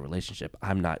we have a relationship,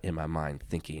 I'm not in my mind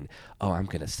thinking, oh, I'm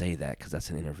going to say that because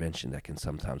that's an intervention that can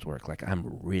sometimes work. Like,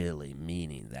 I'm really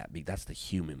meaning that. That's the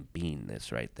human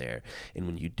beingness right there. And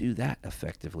when you do that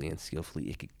effectively and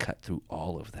skillfully, it could cut through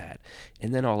all of that.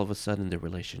 And then all of a sudden the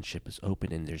relationship is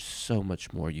open and there's so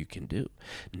much more you can do.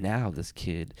 Now this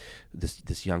kid,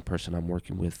 this young person I'm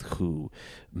working with, who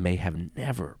may have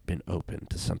never been open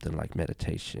to something like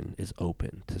meditation, is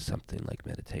open to something like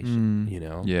meditation,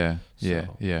 Yeah.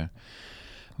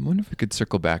 I wonder if we could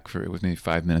circle back for, it was maybe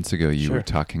 5 minutes ago, you Sure. were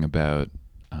talking about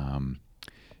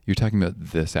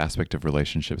this aspect of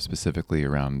relationships, specifically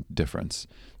around difference,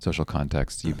 social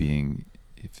context, you being,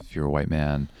 if you're a white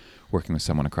man working with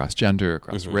someone across gender,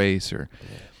 across race,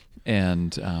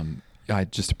 and I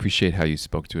just appreciate how you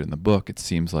spoke to it in the book. It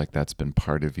seems like that's been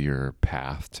part of your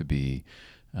path to be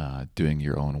doing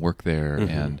your own work there.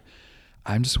 And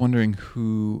I'm just wondering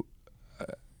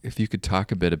if you could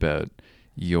talk a bit about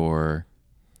your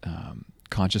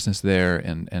consciousness there,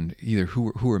 and either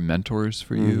who are mentors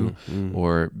for you,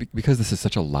 or because this is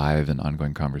such a live and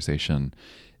ongoing conversation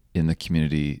in the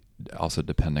community, also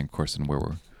depending, of course, on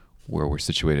where we're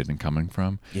situated and coming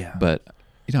from. Yeah. But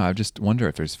I just wonder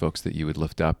if there's folks that you would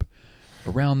lift up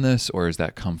around this, or does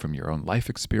that come from your own life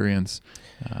experience?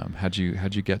 How'd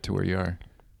you get to where you are?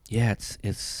 Yeah,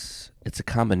 it's a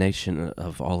combination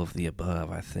of all of the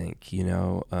above, I think,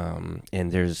 and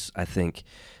I think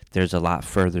there's a lot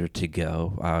further to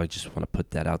go. I just want to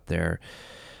put that out there.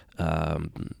 I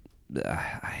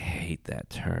hate that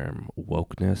term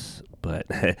wokeness, but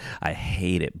I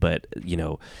hate it. But,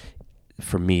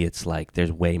 for me, it's like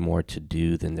there's way more to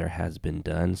do than there has been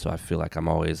done. So I feel like I'm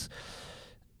always,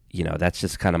 that's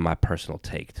just kind of my personal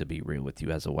take, to be real with you,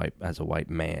 as a white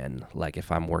man. Like,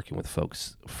 if I'm working with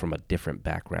folks from a different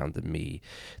background than me,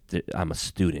 I'm a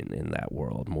student in that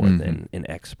world more than an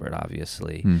expert,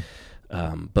 obviously.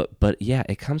 But yeah,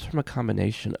 it comes from a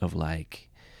combination of like,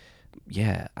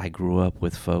 yeah, I grew up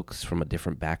with folks from a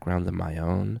different background than my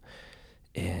own,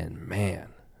 and man,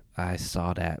 I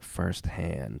saw that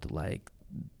firsthand. Like,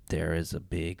 there is a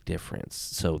big difference.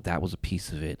 So that was a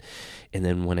piece of it. And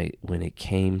then when it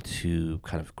came to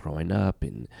kind of growing up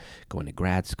and going to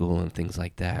grad school and things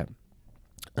like that,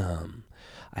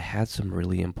 I had some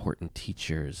really important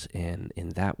teachers, and in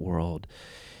that world,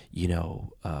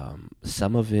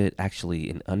 some of it actually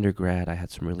in undergrad, I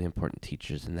had some really important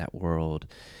teachers in that world.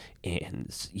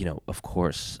 And, of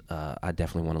course, I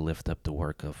definitely want to lift up the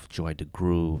work of Joy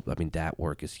DeGruy. I mean, that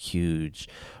work is huge.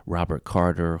 Robert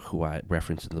Carter, who I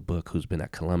referenced in the book, who's been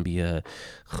at Columbia,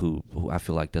 who I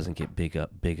feel like doesn't get big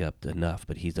up enough,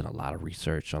 but he's done a lot of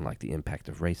research on like the impact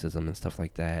of racism and stuff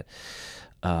like that.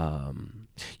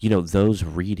 Those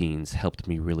readings helped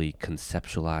me really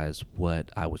conceptualize what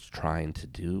I was trying to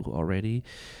do already.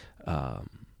 um,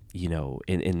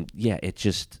 and yeah, it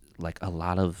just like a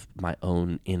lot of my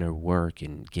own inner work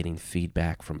and getting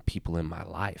feedback from people in my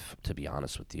life, to be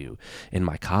honest with you, and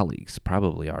my colleagues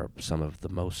probably are some of the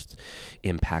most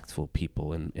impactful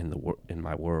people in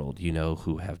my world,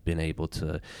 who have been able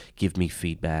to give me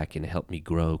feedback and help me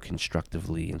grow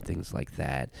constructively and things like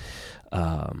that.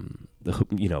 When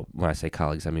I say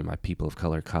colleagues, I mean my people of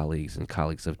color colleagues and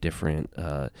colleagues of different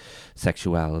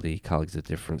sexuality, colleagues of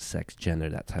different sex, gender,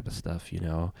 that type of stuff.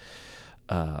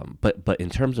 But in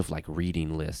terms of like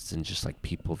reading lists and just like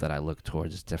people that I look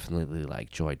towards, it's definitely like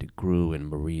Joy DeGruy and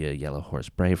Maria Yellow Horse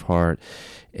Braveheart,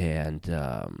 and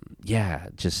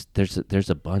just there's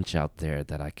a bunch out there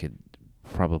that I could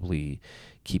probably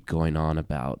keep going on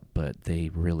about, but they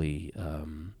really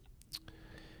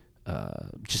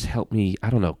just help me, I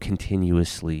don't know,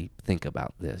 continuously think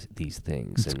about these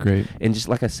things. It's great. And just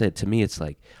like I said, to me, it's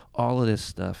like all of this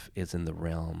stuff is in the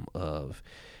realm of,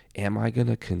 am I going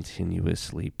to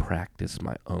continuously practice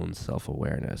my own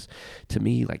self-awareness? To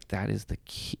me, like that is the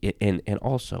key. And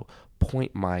also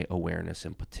point my awareness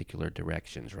in particular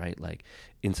directions, right? Like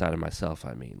inside of myself,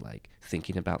 I mean, like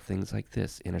thinking about things like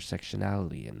this,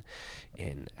 intersectionality,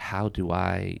 and how do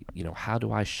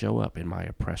I show up in my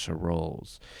oppressor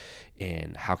roles,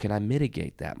 and how can I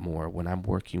mitigate that more when I'm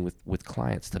working with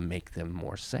clients to make them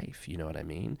more safe, you know what I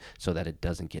mean? So that it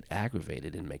doesn't get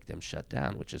aggravated and make them shut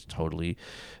down, which is totally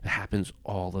happens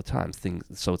all the time.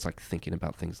 So it's like thinking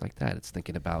about things like that. It's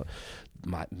thinking about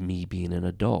me being an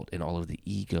adult and all of the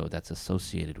ego that's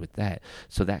associated with that.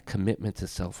 So that commitment to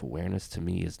self-awareness to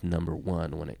me is number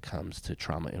one when it comes to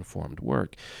trauma-informed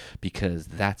work, because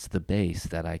that's the base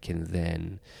that I can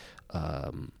then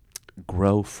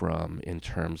grow from in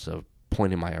terms of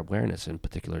pointing my awareness in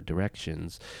particular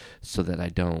directions, so that I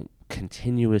don't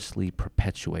continuously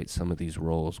perpetuate some of these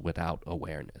roles without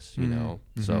awareness,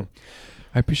 Mm-hmm. So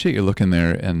I appreciate you looking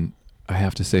there. And I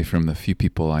have to say, from the few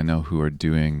people I know who are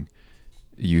doing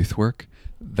youth work,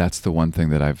 that's the one thing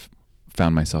that I've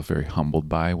found myself very humbled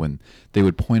by, when they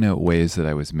would point out ways that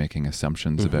I was making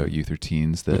assumptions Mm-hmm. about youth or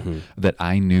teens that Mm-hmm. that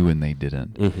I knew and they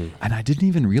didn't. Mm-hmm. And I didn't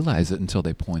even realize it until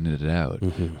they pointed it out,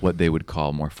 Mm-hmm. what they would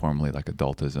call more formally like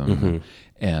adultism,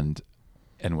 Mm-hmm.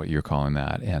 and what you're calling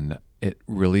that. And it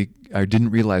really, I didn't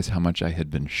realize how much I had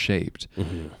been shaped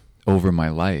Mm-hmm. over my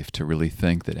life to really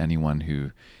think that anyone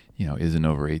who, isn't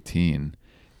over 18,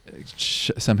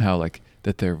 somehow like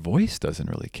that their voice doesn't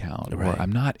really count, Right. or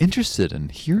I'm not interested in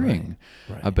hearing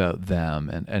Right. about them.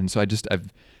 And so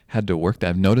I've had to work that.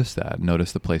 I've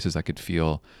noticed the places I could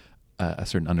feel a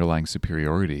certain underlying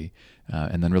superiority,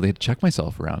 and then really had to check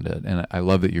myself around it. And I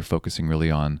love that you're focusing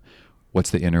really on what's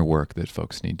the inner work that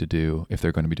folks need to do if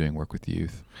they're going to be doing work with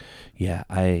youth. Yeah,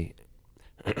 I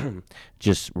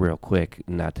just real quick,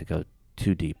 not to go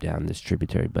too deep down this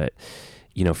tributary, but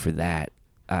for that,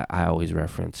 I always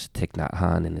reference Thich Nhat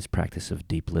Hanh and his practice of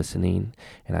deep listening,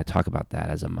 and I talk about that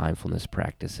as a mindfulness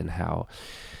practice, and how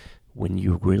when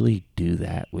you really do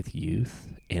that with youth,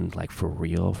 and like for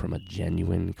real, from a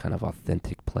genuine kind of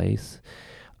authentic place,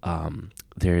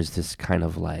 there's this kind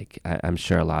of like, I'm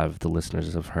sure a lot of the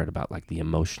listeners have heard about like the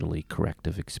emotionally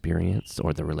corrective experience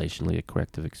or the relationally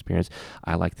corrective experience.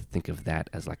 I like to think of that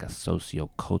as like a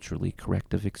socio-culturally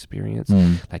corrective experience.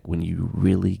 Like when you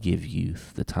really give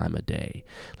youth the time of day,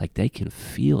 like they can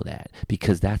feel that,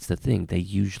 because that's the thing. They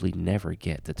usually never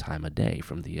get the time of day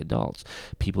from the adults.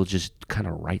 People just kind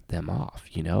of write them off,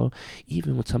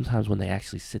 even when sometimes when they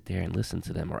actually sit there and listen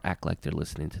to them or act like they're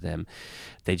listening to them,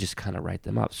 they just kind of write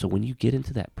them up. So when you get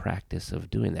into that practice of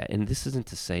doing that, and this isn't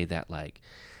to say that like,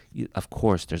 of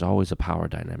course, there's always a power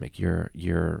dynamic.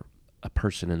 You're a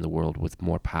person in the world with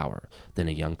more power than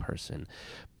a young person.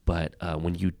 But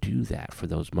when you do that for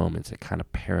those moments, it kind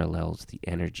of parallels the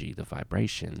energy, the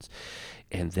vibrations,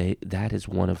 and that is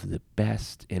one of the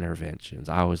best interventions.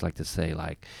 I always like to say,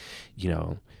 like,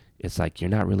 it's like you're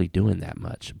not really doing that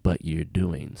much, but you're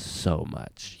doing so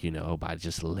much, by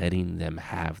just letting them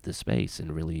have the space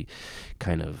and really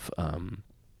kind of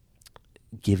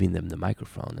giving them the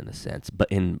microphone in a sense,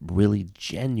 but in really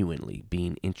genuinely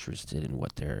being interested in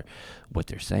what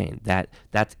they're saying.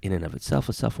 That's in and of itself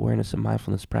a self-awareness and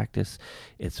mindfulness practice.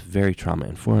 It's very trauma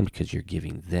informed, because you're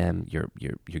giving them you're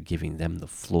giving them the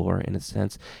floor in a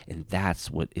sense, and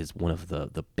that's what is one of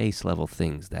the base level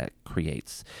things that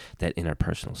creates that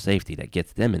interpersonal safety, that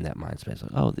gets them in that mind space.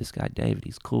 Like, oh, this guy David,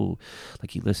 he's cool,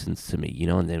 like he listens to me,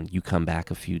 and then you come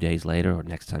back a few days later or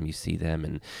next time you see them,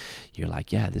 and you're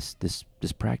like, yeah, this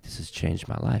practice has changed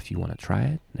my life. You want to try it?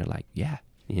 And they're like, yeah,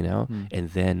 and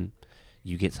then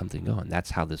you get something going.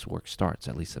 That's how this work starts,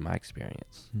 at least in my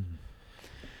experience.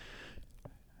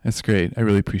 That's great. I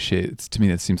really appreciate it. To me,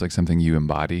 that seems like something you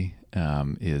embody,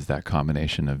 is that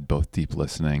combination of both deep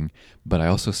listening, but I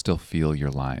also still feel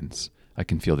your lines. I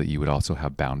can feel that you would also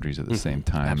have boundaries at the same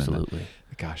time. Absolutely.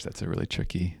 And gosh, that's a really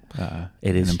tricky,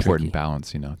 It is an important tricky.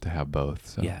 balance, to have both.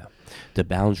 So. Yeah. The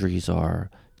boundaries are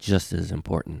just as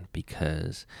important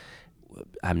because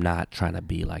I'm not trying to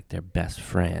be like their best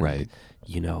friend. Right.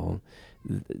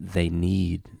 They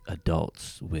need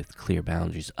adults with clear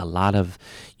boundaries. A lot of,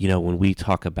 when we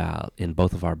talk about in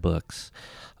both of our books,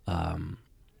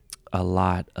 a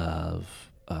lot of,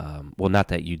 well, not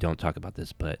that you don't talk about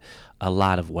this, but a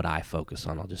lot of what I focus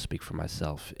on, I'll just speak for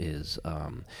myself, is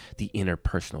the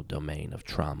interpersonal domain of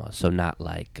trauma. So not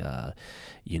like,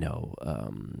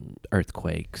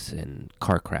 earthquakes and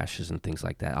car crashes and things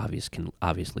like that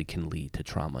obviously can lead to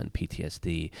trauma and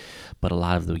PTSD. But a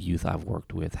lot of the youth I've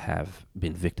worked with have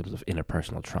been victims of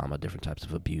interpersonal trauma, different types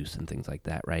of abuse and things like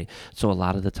that, right? So a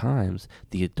lot of the times,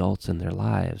 the adults in their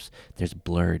lives, there's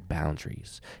blurred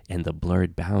boundaries. And the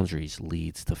blurred boundaries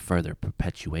leads to further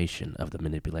perpetuation of the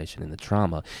manipulation and the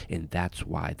trauma. And that's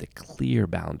why the clear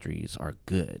boundaries are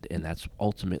good. And that's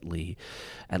ultimately,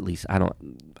 at least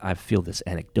I feel this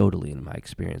anecdotally in my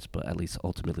experience, but at least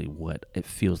ultimately what it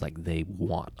feels like they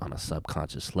want on a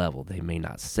subconscious level. They may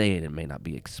not say it, it may not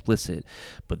be explicit,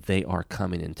 but they are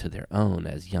coming into their own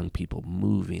as young people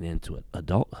moving into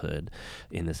adulthood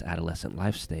in this adolescent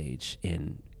life stage.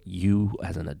 And you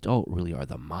as an adult really are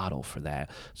the model for that.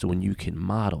 So when you can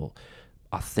model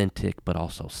authentic but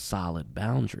also solid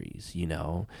boundaries,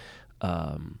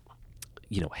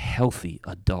 healthy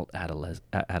adult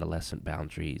adolescent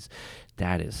boundaries,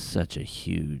 that is such a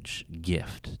huge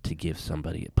gift to give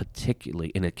somebody,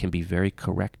 particularly, and it can be very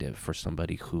corrective for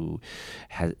somebody who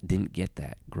didn't get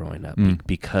that growing up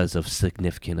because of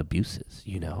significant abuses,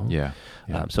 Yeah.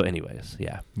 So anyways,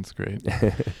 yeah. That's great.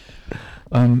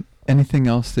 Anything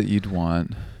else that you'd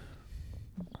want,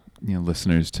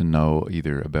 listeners to know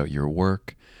either about your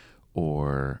work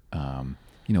or,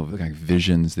 like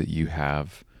visions that you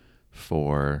have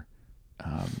for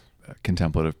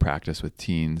contemplative practice with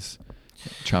teens,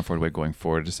 Chalford Way going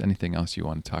forward? Just anything else you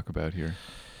want to talk about here?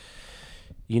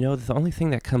 The only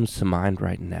thing that comes to mind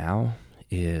right now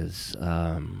is,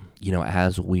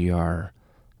 as we are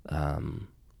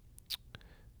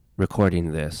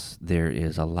recording this, there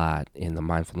is a lot in the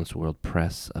mindfulness world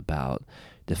press about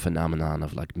the phenomenon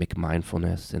of like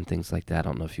McMindfulness and things like that. I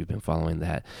don't know if you've been following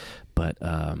that, but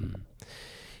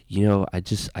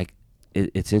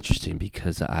it's interesting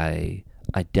because I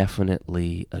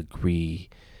definitely agree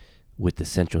with the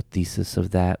central thesis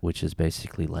of that, which is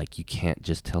basically like you can't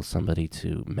just tell somebody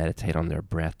to meditate on their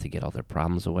breath to get all their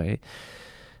problems away.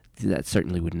 That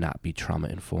certainly would not be trauma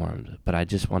informed. But I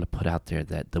just want to put out there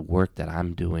that the work that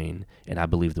I'm doing, and I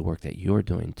believe the work that you're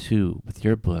doing too with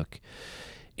your book,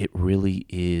 it really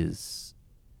is,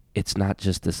 it's not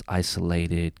just this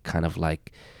isolated kind of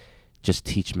like just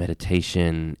teach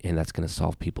meditation and that's going to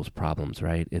solve people's problems,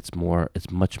 right? It's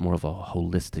much more of a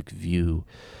holistic view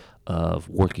of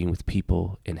working with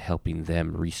people and helping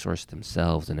them resource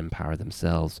themselves and empower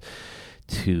themselves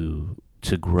to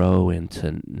grow and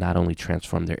to not only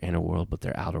transform their inner world but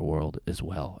their outer world as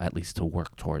well, at least to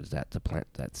work towards that, to plant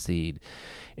that seed.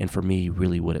 And for me,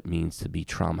 really what it means to be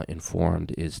trauma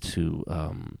informed is to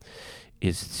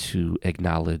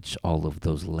acknowledge all of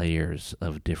those layers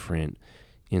of different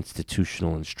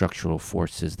institutional and structural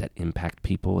forces that impact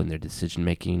people and their decision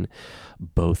making,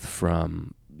 both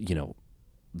from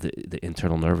the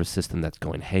internal nervous system that's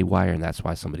going haywire and that's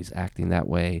why somebody's acting that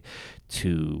way,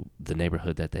 to the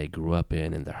neighborhood that they grew up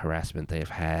in and the harassment they've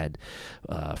had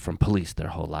from police their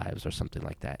whole lives or something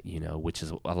like that, which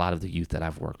is a lot of the youth that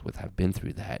I've worked with have been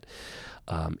through that.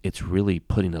 It's really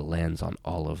putting a lens on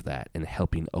all of that and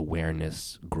helping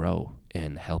awareness grow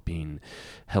and helping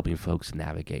folks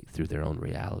navigate through their own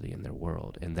reality and their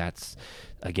world. And that's,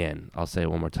 again, I'll say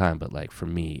it one more time, but like for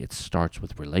me, it starts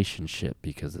with relationship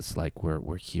because it's like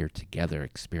we're here together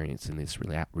experiencing this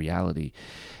reality.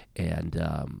 And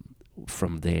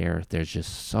from there, there's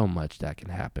just so much that can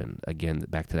happen. Again,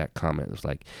 back to that comment, it's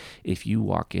like if you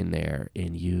walk in there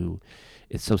and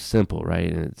it's so simple,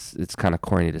 right? And it's kind of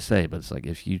corny to say, but it's like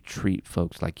if you treat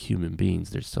folks like human beings,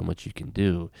 there's so much you can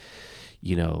do.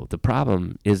 The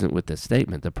problem isn't with the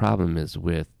statement. The problem is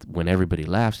with when everybody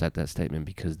laughs at that statement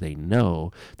because they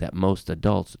know that most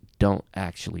adults don't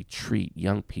actually treat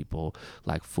young people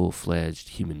like full-fledged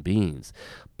human beings,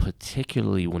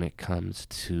 particularly when it comes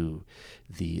to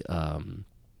the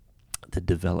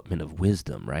development of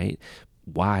wisdom, right?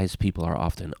 wise people are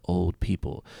often old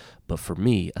people. But for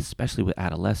me, especially with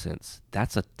adolescence,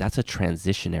 that's a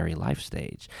transitionary life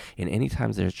stage. And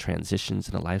anytime there's transitions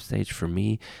in a life stage, for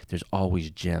me, there's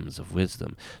always gems of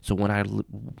wisdom. So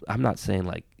I'm not saying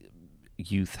like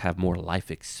youth have more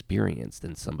life experience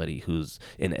than somebody who's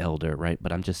an elder, right?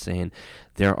 But I'm just saying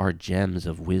there are gems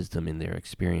of wisdom in their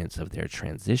experience of their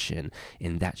transition,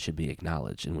 and that should be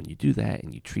acknowledged. And when you do that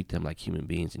and you treat them like human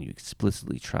beings and you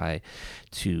explicitly try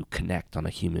to connect on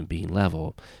a human being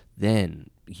level,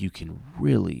 then you can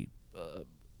really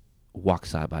walk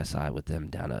side by side with them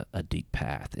down a deep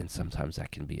path. And sometimes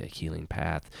that can be a healing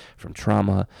path from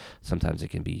trauma. Sometimes it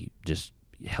can be just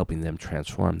helping them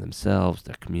transform themselves,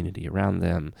 their community around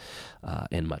them,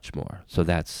 and much more. So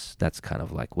that's kind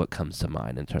of like what comes to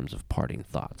mind in terms of parting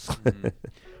thoughts.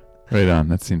 Right on.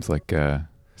 That seems like a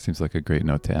great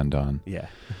note to end on. Yeah.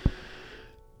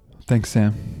 Thanks,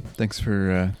 Sam. Thanks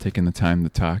for taking the time to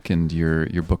talk. And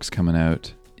your book's coming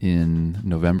out in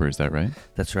November, is that right?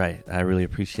 That's right. I really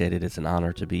appreciate it. It's an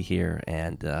honor to be here,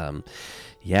 and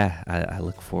I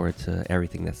look forward to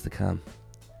everything that's to come.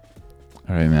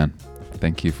 All right, man.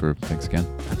 Thanks again.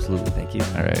 Absolutely. Thank you.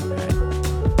 All right. All right.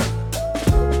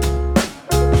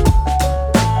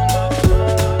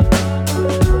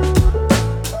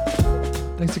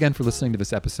 Thanks again for listening to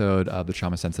this episode of the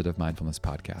Trauma Sensitive Mindfulness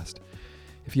Podcast.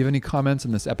 If you have any comments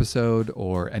on this episode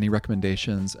or any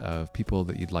recommendations of people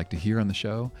that you'd like to hear on the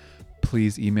show,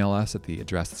 please email us at the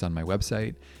address that's on my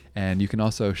website. And you can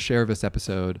also share this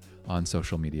episode on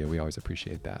social media. We always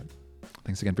appreciate that.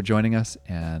 Thanks again for joining us,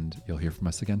 and you'll hear from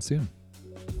us again soon.